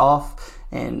pay that off.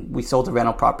 And we sold a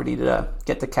rental property to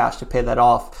get the cash to pay that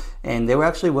off. And they were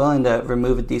actually willing to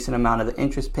remove a decent amount of the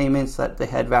interest payments that they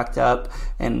had racked up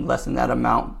and lessen that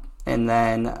amount. And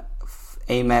then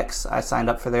Amex, I signed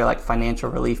up for their like financial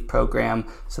relief program.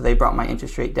 So they brought my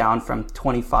interest rate down from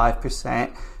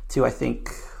 25% to I think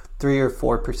 3 or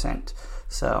 4%.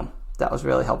 So that was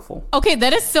really helpful. Okay,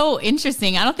 that is so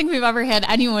interesting. I don't think we've ever had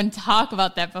anyone talk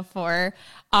about that before.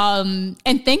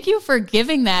 And thank you for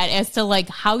giving that as to like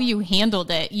how you handled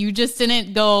it. You just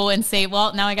didn't go and say,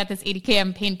 well, now I got this $80K,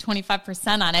 I'm paying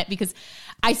 25% on it, because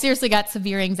I seriously got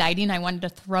severe anxiety and I wanted to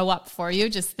throw up for you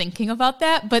just thinking about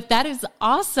that. But that is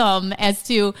awesome, as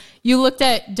to you looked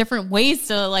at different ways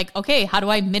to like, okay, how do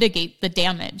I mitigate the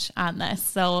damage on this?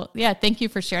 So yeah, thank you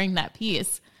for sharing that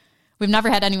piece. We've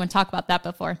never had anyone talk about that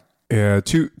before. Yeah,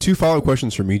 two follow-up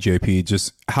questions from me, JP.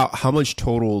 Just how much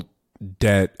total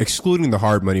debt, excluding the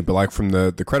hard money, but like from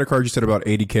the credit card, you said about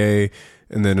 $80K,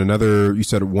 and then another, you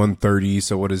said $130.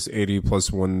 So what is 80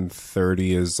 plus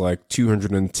 $130 is like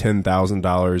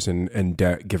 $210,000 in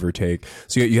debt, give or take.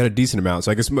 So you had a decent amount.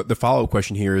 So I guess the follow-up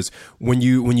question here is, when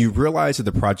you realized that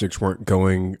the projects weren't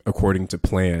going according to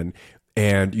plan,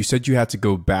 and you said you had to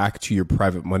go back to your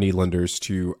private money lenders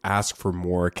to ask for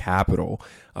more capital,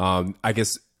 I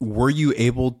guess, were you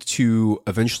able to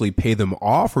eventually pay them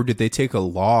off, or did they take a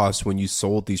loss when you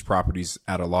sold these properties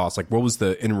at a loss? Like, what was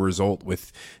the end result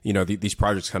with, these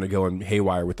projects kind of going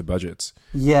haywire with the budgets?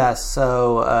 Yeah,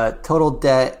 so total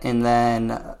debt, and then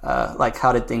like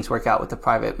how did things work out with the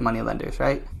private money lenders,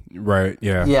 right? Right,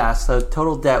 yeah. Yeah, so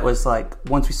total debt was like,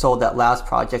 once we sold that last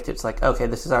project, it's like, okay,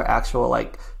 this is our actual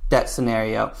like debt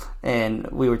scenario, and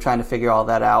we were trying to figure all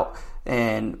that out.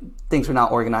 And things were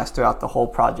not organized throughout the whole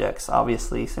projects,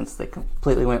 obviously, since they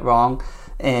completely went wrong.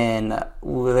 And there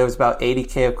was about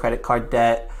 $80K of credit card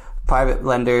debt. Private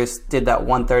lenders did that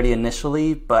 $130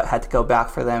 initially, but had to go back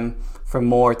for them for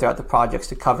more throughout the projects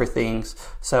to cover things.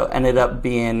 So it ended up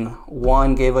being,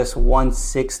 one gave us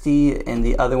 $160 and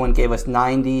the other one gave us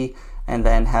 $90, and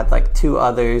then had like 2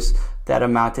 others that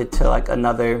amounted to like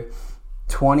another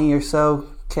 20 or so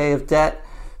K of debt.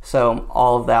 So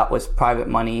all of that was private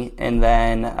money. And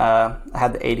then I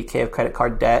had the $80K of credit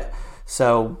card debt.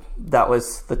 So that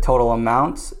was the total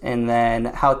amount. And then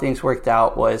how things worked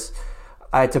out was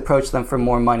I had to approach them for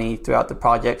more money throughout the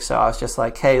project. So I was just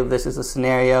like, hey, this is a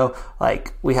scenario.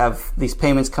 Like, we have these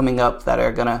payments coming up that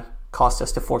are going to cost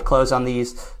us to foreclose on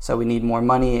these, so we need more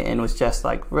money. And it was just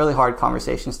like really hard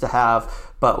conversations to have,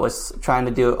 but was trying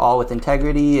to do it all with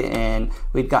integrity. And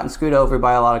we'd gotten screwed over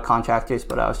by a lot of contractors,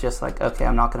 but I was just like, okay,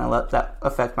 I'm not going to let that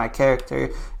affect my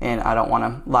character, and I don't want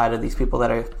to lie to these people that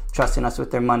are trusting us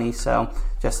with their money. So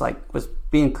just like was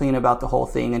being clean about the whole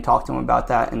thing and talked to them about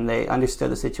that, and they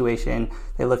understood the situation.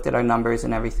 They looked at our numbers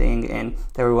and everything, and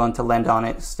they were willing to lend on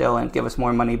it still and give us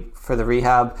more money for the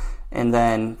rehab. And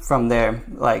then from there,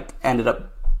 like, ended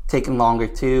up taking longer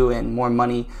too and more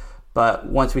money. But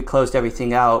once we closed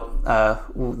everything out,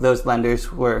 those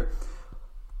lenders were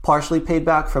partially paid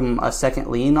back from a second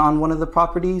lien on one of the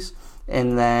properties.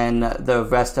 And then the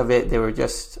rest of it, they were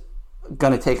just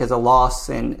going to take as a loss.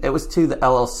 And it was to the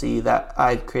LLC that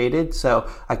I'd created. So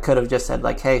I could have just said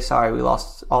like, hey, sorry, we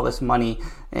lost all this money,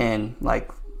 and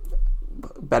like,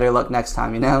 better luck next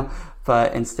time,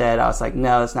 But instead, I was like,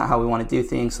 no, that's not how we want to do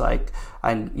things. Like,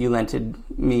 you lended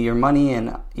me your money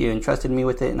and you entrusted me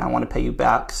with it, and I want to pay you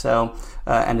back. So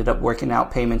ended up working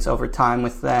out payments over time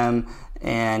with them,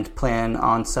 and plan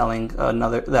on selling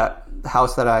that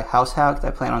house that I house hacked. I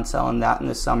plan on selling that in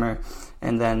the summer,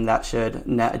 and then that should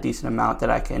net a decent amount that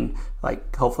I can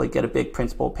like hopefully get a big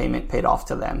principal payment paid off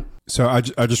to them. So I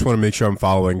just want to make sure I'm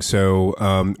following. So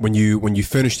when you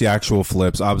finish the actual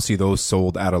flips, obviously those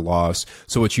sold at a loss.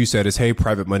 So what you said is, hey,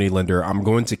 private money lender, I'm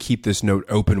going to keep this note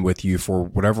open with you for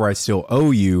whatever I still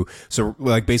owe you. So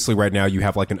like basically right now you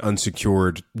have like an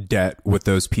unsecured debt with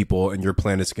those people, and your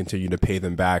plan is to continue to pay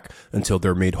them back until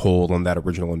they're made whole on that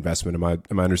original investment.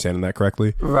 Am I understanding that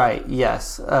correctly? Right.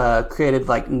 Yes. Created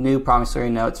like new promissory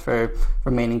notes for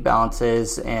remaining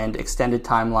balances and extended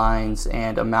timelines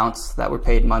and amounts that were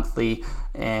paid monthly,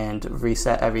 and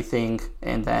reset everything,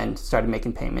 and then started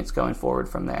making payments going forward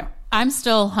from there. I'm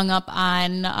still hung up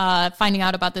on finding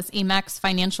out about this Amex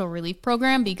financial relief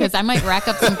program, because I might rack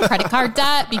up some credit card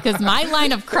debt, because my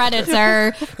line of credits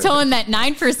are towing that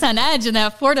 9% edge, and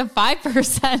that 4 to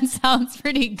 5% sounds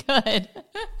pretty good.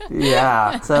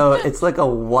 Yeah. So it's like a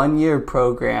 1-year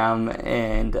program,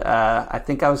 and I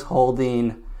think I was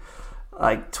holding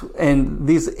and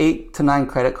these 8 to 9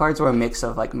 credit cards were a mix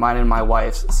of like mine and my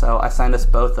wife's. So I signed us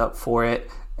both up for it,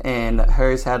 and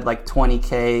hers had like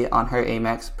 20K on her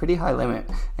Amex, pretty high limit.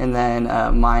 And then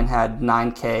mine had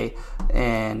 9K,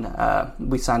 and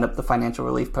we signed up the financial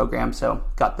relief program. So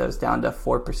got those down to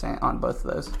 4% on both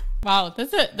of those. Wow,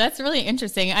 that's really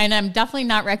interesting. And I'm definitely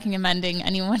not recommending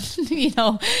anyone,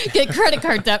 get credit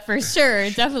card debt for sure.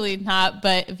 Definitely not.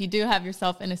 But if you do have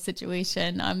yourself in a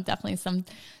situation, definitely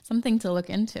something to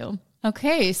look into.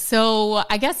 Okay, so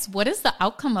I guess what is the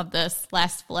outcome of this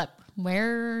last flip?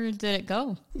 Where did it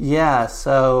go? Yeah,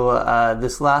 so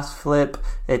this last flip,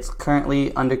 it's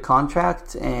currently under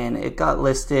contract, and it got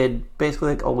listed basically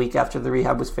like a week after the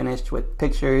rehab was finished, with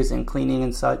pictures and cleaning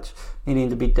and such needing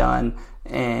to be done,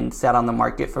 and sat on the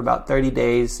market for about 30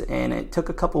 days. And it took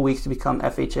a couple weeks to become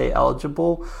FHA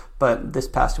eligible, but this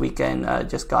past weekend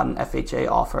just got an FHA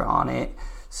offer on it.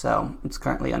 So it's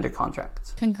currently under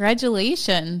contract.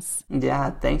 Congratulations.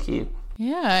 Yeah, thank you.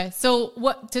 Yeah. So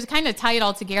what, to kind of tie it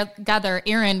all together,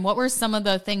 Aaron, what were some of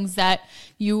the things that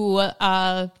you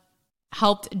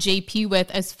helped JP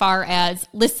with as far as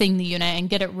listing the unit and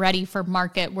get it ready for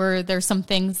market? Were there some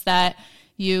things that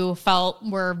you felt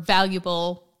were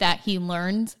valuable that he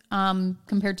learned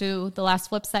compared to the last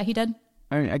flips that he did?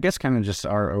 I guess kind of just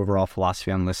our overall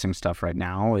philosophy on listing stuff right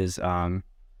now is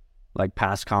like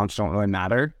past comps don't really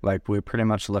matter. Like we're pretty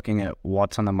much looking at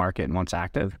what's on the market and what's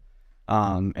active.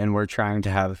 And we're trying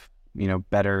to have,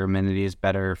 better amenities,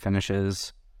 better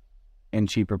finishes, and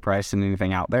cheaper price than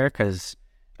anything out there, because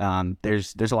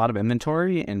there's a lot of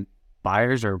inventory, and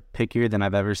buyers are pickier than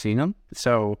I've ever seen them.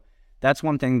 So that's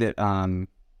one thing that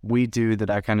we do that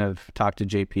I kind of talked to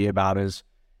JP about is,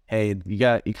 hey, you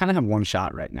kind of have one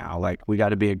shot right now. Like we got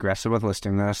to be aggressive with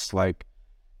listing this. Like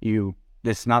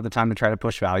it's not the time to try to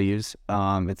push values.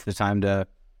 It's the time to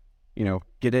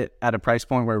get it at a price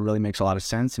point where it really makes a lot of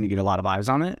sense and you get a lot of eyes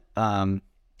on it. And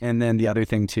then the other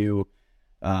thing too,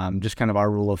 just kind of our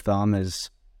rule of thumb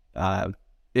is,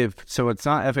 it's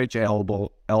not FHA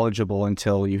eligible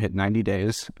until you hit 90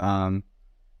 days.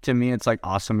 To me, it's like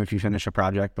awesome if you finish a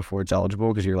project before it's eligible,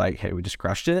 because you're like, hey, we just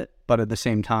crushed it. But at the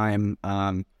same time,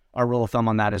 our rule of thumb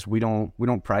on that is we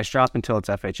don't price drop until it's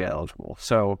FHA eligible.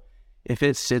 So if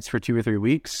it sits for 2 or 3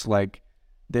 weeks,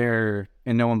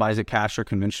 and no one buys it cash or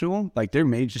conventional, like there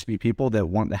may just be people that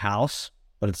want the house,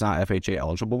 but it's not FHA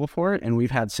eligible before it. And we've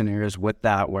had scenarios with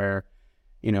that where,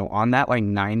 on that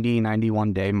 90,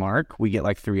 91 day mark, we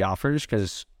get 3 offers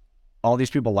because all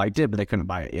these people liked it, but they couldn't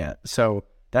buy it yet. So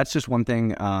that's just one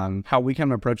thing, how we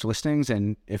can approach listings.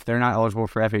 And if they're not eligible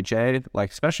for FHA,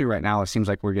 especially right now, it seems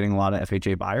like we're getting a lot of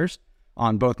FHA buyers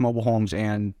on both mobile homes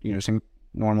and,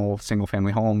 normal single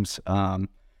family homes. But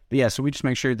yeah, so we just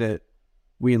make sure that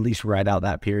we at least ride out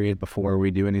that period before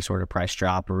we do any sort of price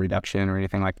drop or reduction or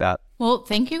anything like that. Well,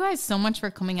 thank you guys so much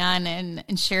for coming on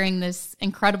and sharing this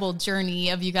incredible journey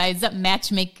of you guys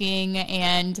matchmaking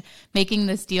and making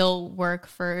this deal work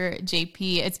for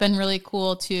JP. It's been really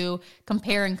cool to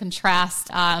compare and contrast,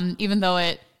 even though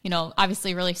it,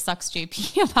 obviously really sucks,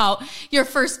 JP, about your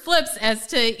first flips as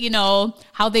to,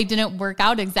 how they didn't work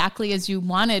out exactly as you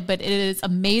wanted. But it is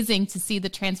amazing to see the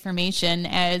transformation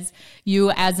as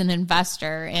you as an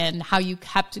investor and how you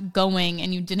kept going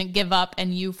and you didn't give up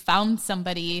and you found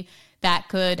somebody that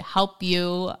could help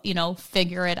you,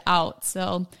 figure it out.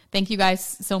 So thank you guys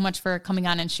so much for coming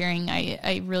on and sharing.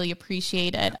 I really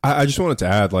appreciate it. I just wanted to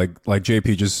add, like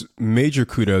JP, just major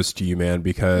kudos to you, man,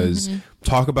 because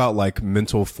talk about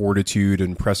mental fortitude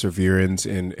and perseverance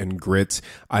and grit.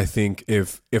 I think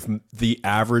if the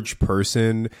average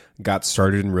person got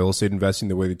started in real estate investing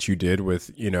the way that you did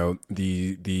with,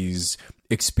 these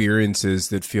experiences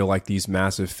that feel like these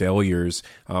massive failures,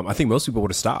 I think most people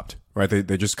would have stopped. right?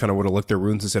 They just kind of would have licked their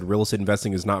wounds and said, real estate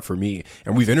investing is not for me.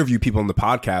 And we've interviewed people on the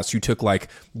podcast who took like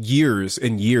years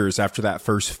and years after that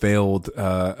first failed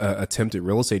attempt at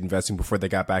real estate investing before they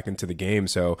got back into the game.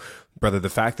 So, brother, the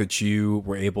fact that you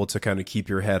were able to kind of keep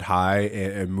your head high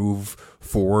and move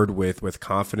forward with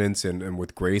confidence and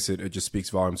with grace, it just speaks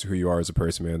volumes to who you are as a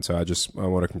person, man. So I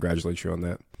want to congratulate you on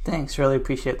that. Thanks. Really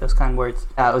appreciate those kind words.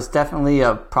 It was definitely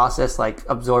a process, like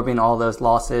absorbing all those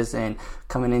losses and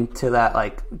coming into that,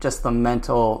 like just the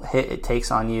mental hit it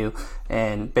takes on you.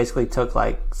 And basically took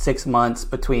like 6 months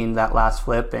between that last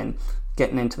flip and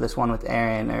getting into this one with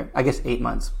Aaron, or I guess 8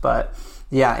 months. But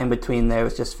yeah, in between there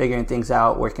was just figuring things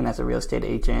out, working as a real estate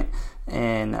agent.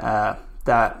 And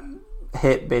that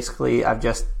hit, basically, I've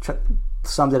just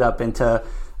summed it up into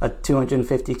a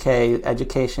 $250K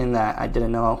education that I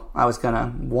didn't know I was going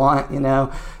to want,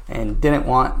 and didn't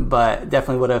want, but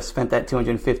definitely would have spent that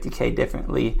 $250K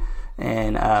differently.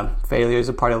 And failure is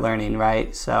a part of learning,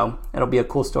 right? So it'll be a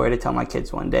cool story to tell my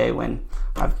kids one day when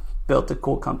I've built a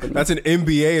cool company. That's an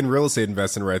MBA in real estate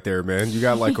investing right there, man. You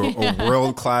got like a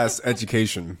world-class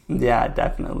education. Yeah,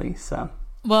 definitely. So,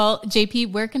 well,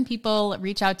 JP, where can people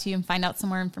reach out to you and find out some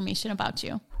more information about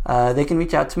you? They can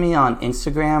reach out to me on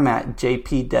Instagram at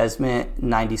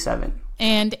jpdesmet97.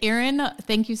 And Aaron,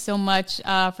 thank you so much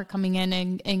for coming in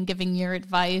and giving your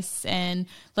advice and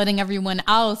letting everyone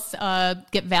else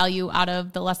get value out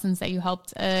of the lessons that you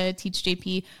helped teach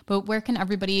JP. But where can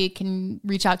everybody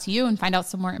reach out to you and find out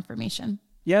some more information?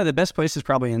 Yeah, the best place is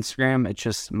probably Instagram. It's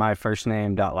just my first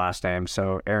name dot last name,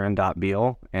 so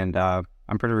aaron.bihl. And I'm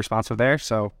pretty responsive there,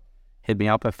 so hit me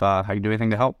up if I can do anything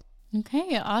to help.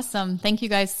 Okay, awesome. Thank you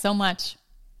guys so much.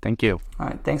 Thank you. All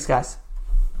right, thanks, guys.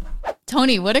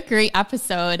 Tony, what a great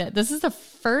episode. This is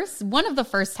one of the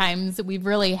first times we've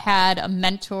really had a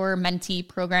mentor-mentee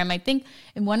program. I think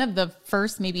in one of the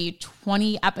first maybe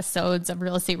 20 episodes of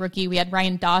Real Estate Rookie, we had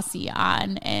Ryan Dawsey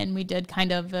on, and we did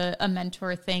kind of a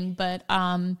mentor thing, but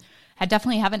I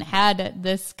definitely haven't had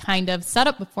this kind of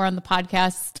setup before on the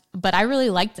podcast, but I really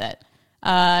liked it.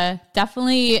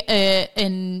 Definitely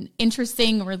an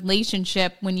interesting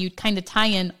relationship when you kind of tie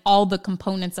in all the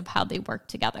components of how they work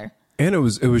together. And it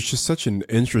was just such an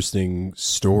interesting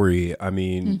story. I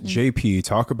mean, JP,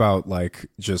 talk about like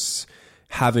just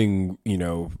having,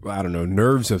 I don't know,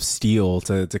 nerves of steel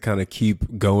to kind of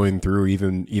keep going through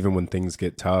even when things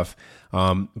get tough.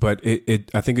 But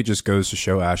I think it just goes to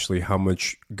show, Ashley, how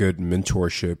much good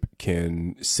mentorship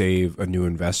can save a new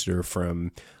investor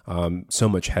from so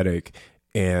much headache.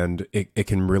 And it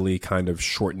can really kind of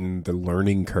shorten the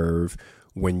learning curve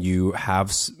when you have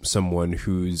someone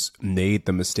who's made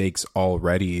the mistakes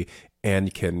already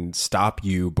and can stop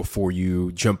you before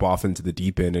you jump off into the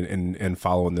deep end and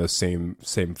follow in those same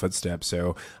footsteps.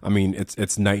 So, I mean,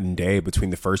 it's night and day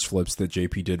between the first flips that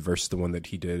JP did versus the one that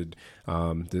he did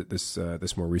this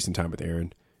more recent time with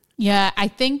Aaron. Yeah, I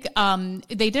think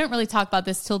they didn't really talk about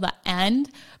this till the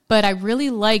end, but I really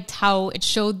liked how it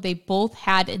showed they both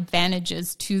had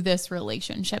advantages to this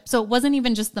relationship. So it wasn't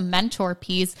even just the mentor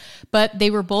piece, but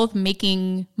they were both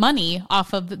making money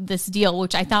off of this deal,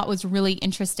 which I thought was really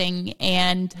interesting.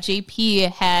 And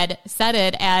JP had said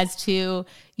it as to,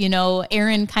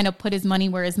 Aaron kind of put his money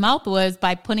where his mouth was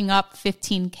by putting up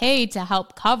 $15K to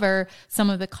help cover some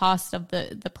of the cost of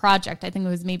the project. I think it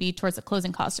was maybe towards the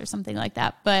closing costs or something like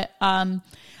that. But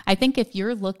I think if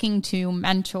you're looking to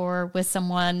mentor with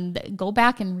someone, go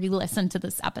back and re-listen to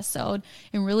this episode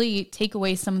and really take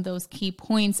away some of those key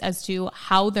points as to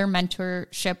how their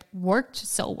mentorship worked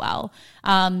so well.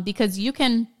 Because you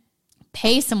can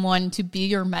pay someone to be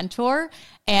your mentor.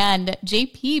 And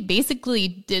JP basically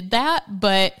did that,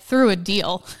 but through a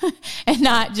deal and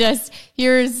not just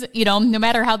here's, no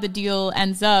matter how the deal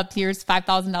ends up, here's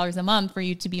 $5,000 a month for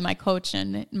you to be my coach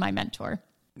and my mentor.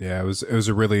 Yeah, it was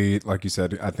a really, like you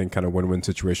said, I think kind of win-win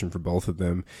situation for both of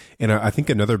them. And I think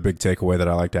another big takeaway that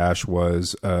I liked, Ash,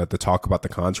 was the talk about the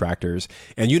contractors.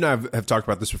 And you and I have talked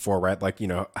about this before, right? Like,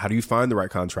 how do you find the right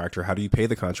contractor? How do you pay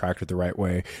the contractor the right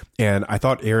way? And I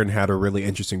thought Aaron had a really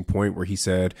interesting point where he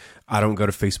said, I don't go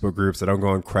to Facebook groups, I don't go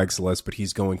on Craigslist, but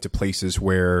he's going to places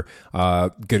where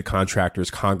good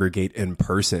contractors congregate in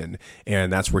person.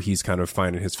 And that's where he's kind of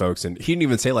finding his folks. And he didn't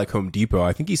even say like Home Depot.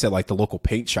 I think he said like the local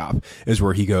paint shop is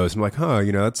where he goes. I'm like,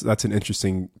 that's an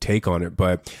interesting take on it,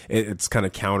 but it's kind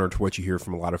of counter to what you hear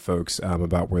from a lot of folks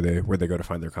about where they go to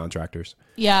find their contractors.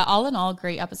 Yeah, all in all,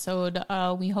 great episode.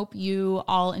 We hope you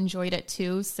all enjoyed it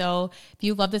too. So if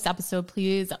you love this episode,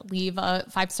 please leave a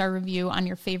 5-star review on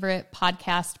your favorite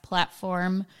podcast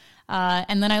platform.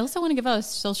 And then I also want to give a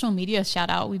social media shout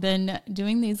out. We've been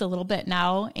doing these a little bit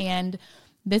now, and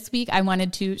This week, I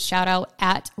wanted to shout out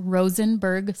at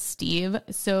Rosenberg Steve.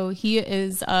 So he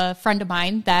is a friend of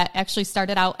mine that actually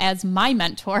started out as my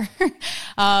mentor.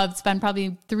 It's been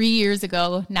probably 3 years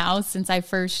ago now since I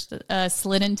first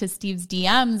slid into Steve's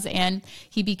DMs, and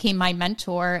he became my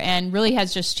mentor and really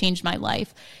has just changed my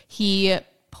life. He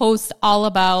posts all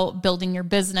about building your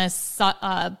business,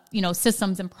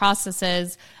 systems and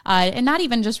processes, and not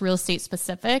even just real estate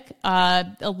specific. A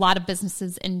lot of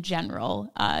businesses in general,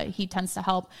 he tends to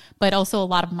help, but also a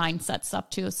lot of mindset stuff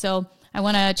too. So I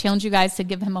want to challenge you guys to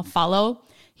give him a follow.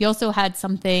 He also had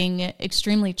something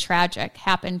extremely tragic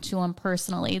happen to him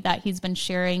personally that he's been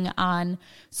sharing on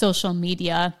social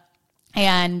media.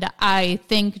 And I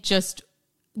think just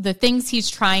the things he's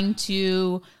trying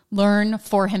to learn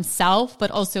for himself,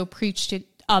 but also preach to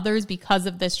others because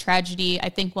of this tragedy, I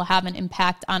think will have an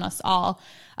impact on us all.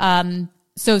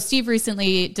 So Steve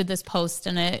recently did this post,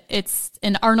 and it's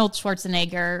an Arnold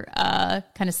Schwarzenegger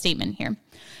kind of statement here.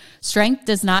 Strength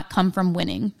does not come from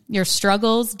winning. Your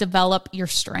struggles develop your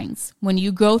strengths. When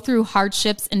you go through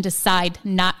hardships and decide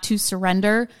not to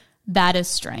surrender, that is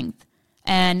strength.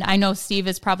 And I know Steve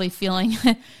is probably feeling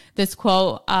this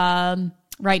quote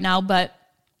right now, but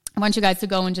I want you guys to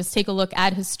go and just take a look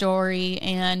at his story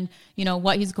and,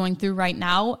 what he's going through right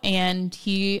now. And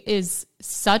he is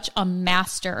such a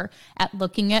master at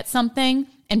looking at something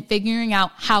and figuring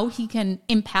out how he can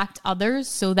impact others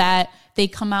so that they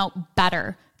come out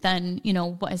better than,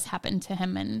 what has happened to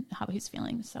him and how he's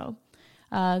feeling. So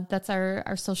that's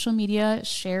our social media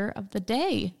share of the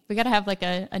day. We got to have like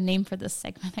a name for this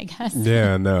segment, I guess.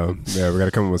 Yeah, no. Yeah, we got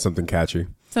to come up with something catchy.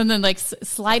 Something like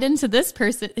slide into this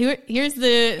person. Here's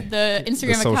the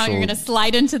Instagram account you're going to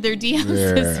slide into their DMs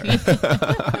this week.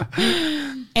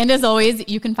 And as always,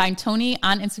 you can find Tony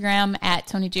on Instagram at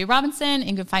Tony J. Robinson,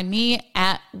 and you can find me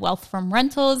at Wealth from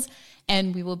Rentals.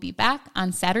 And we will be back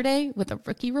on Saturday with a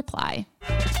rookie reply.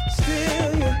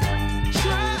 Still you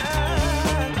try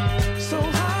so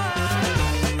hard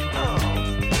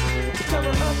to cover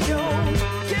up your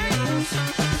games.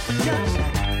 Got you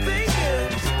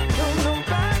thinking, don't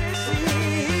nobody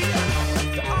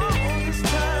see all this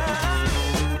time.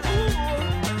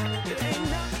 Ooh, it ain't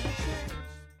nothing to change.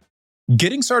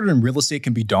 Getting started in real estate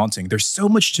can be daunting. There's so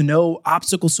much to know,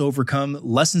 obstacles to overcome,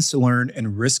 lessons to learn,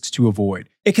 and risks to avoid.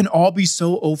 It can all be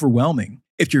so overwhelming.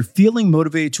 If you're feeling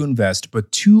motivated to invest but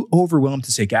too overwhelmed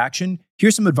to take action,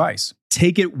 here's some advice.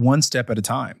 Take it one step at a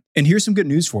time. And here's some good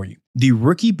news for you. The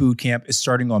Rookie Bootcamp is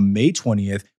starting on May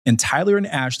 20th, and Tyler and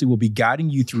Ashley will be guiding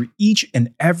you through each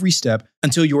and every step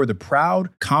until you're the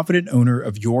proud, confident owner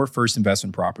of your first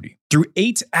investment property. Through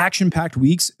 8 action-packed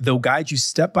weeks, they'll guide you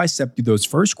step by step through those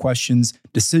first questions,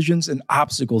 decisions, and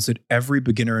obstacles that every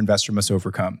beginner investor must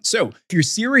overcome. So if you're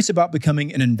serious about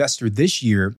becoming an investor this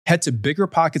year, head to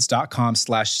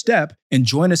biggerpockets.com/step and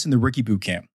join us in the Rookie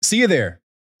Bootcamp. See you there.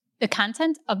 The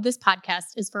content of this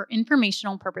podcast is for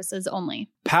informational purposes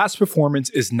only. Past performance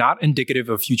is not indicative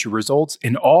of future results,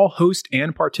 and all host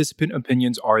and participant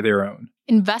opinions are their own.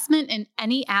 Investment in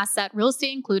any asset, real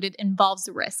estate included, involves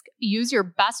risk. Use your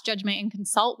best judgment and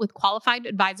consult with qualified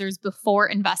advisors before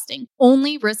investing.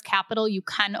 Only risk capital you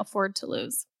can afford to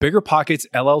lose. Bigger Pockets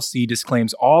LLC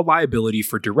disclaims all liability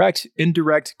for direct,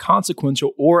 indirect,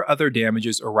 consequential, or other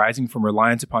damages arising from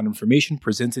reliance upon information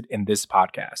presented in this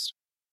podcast.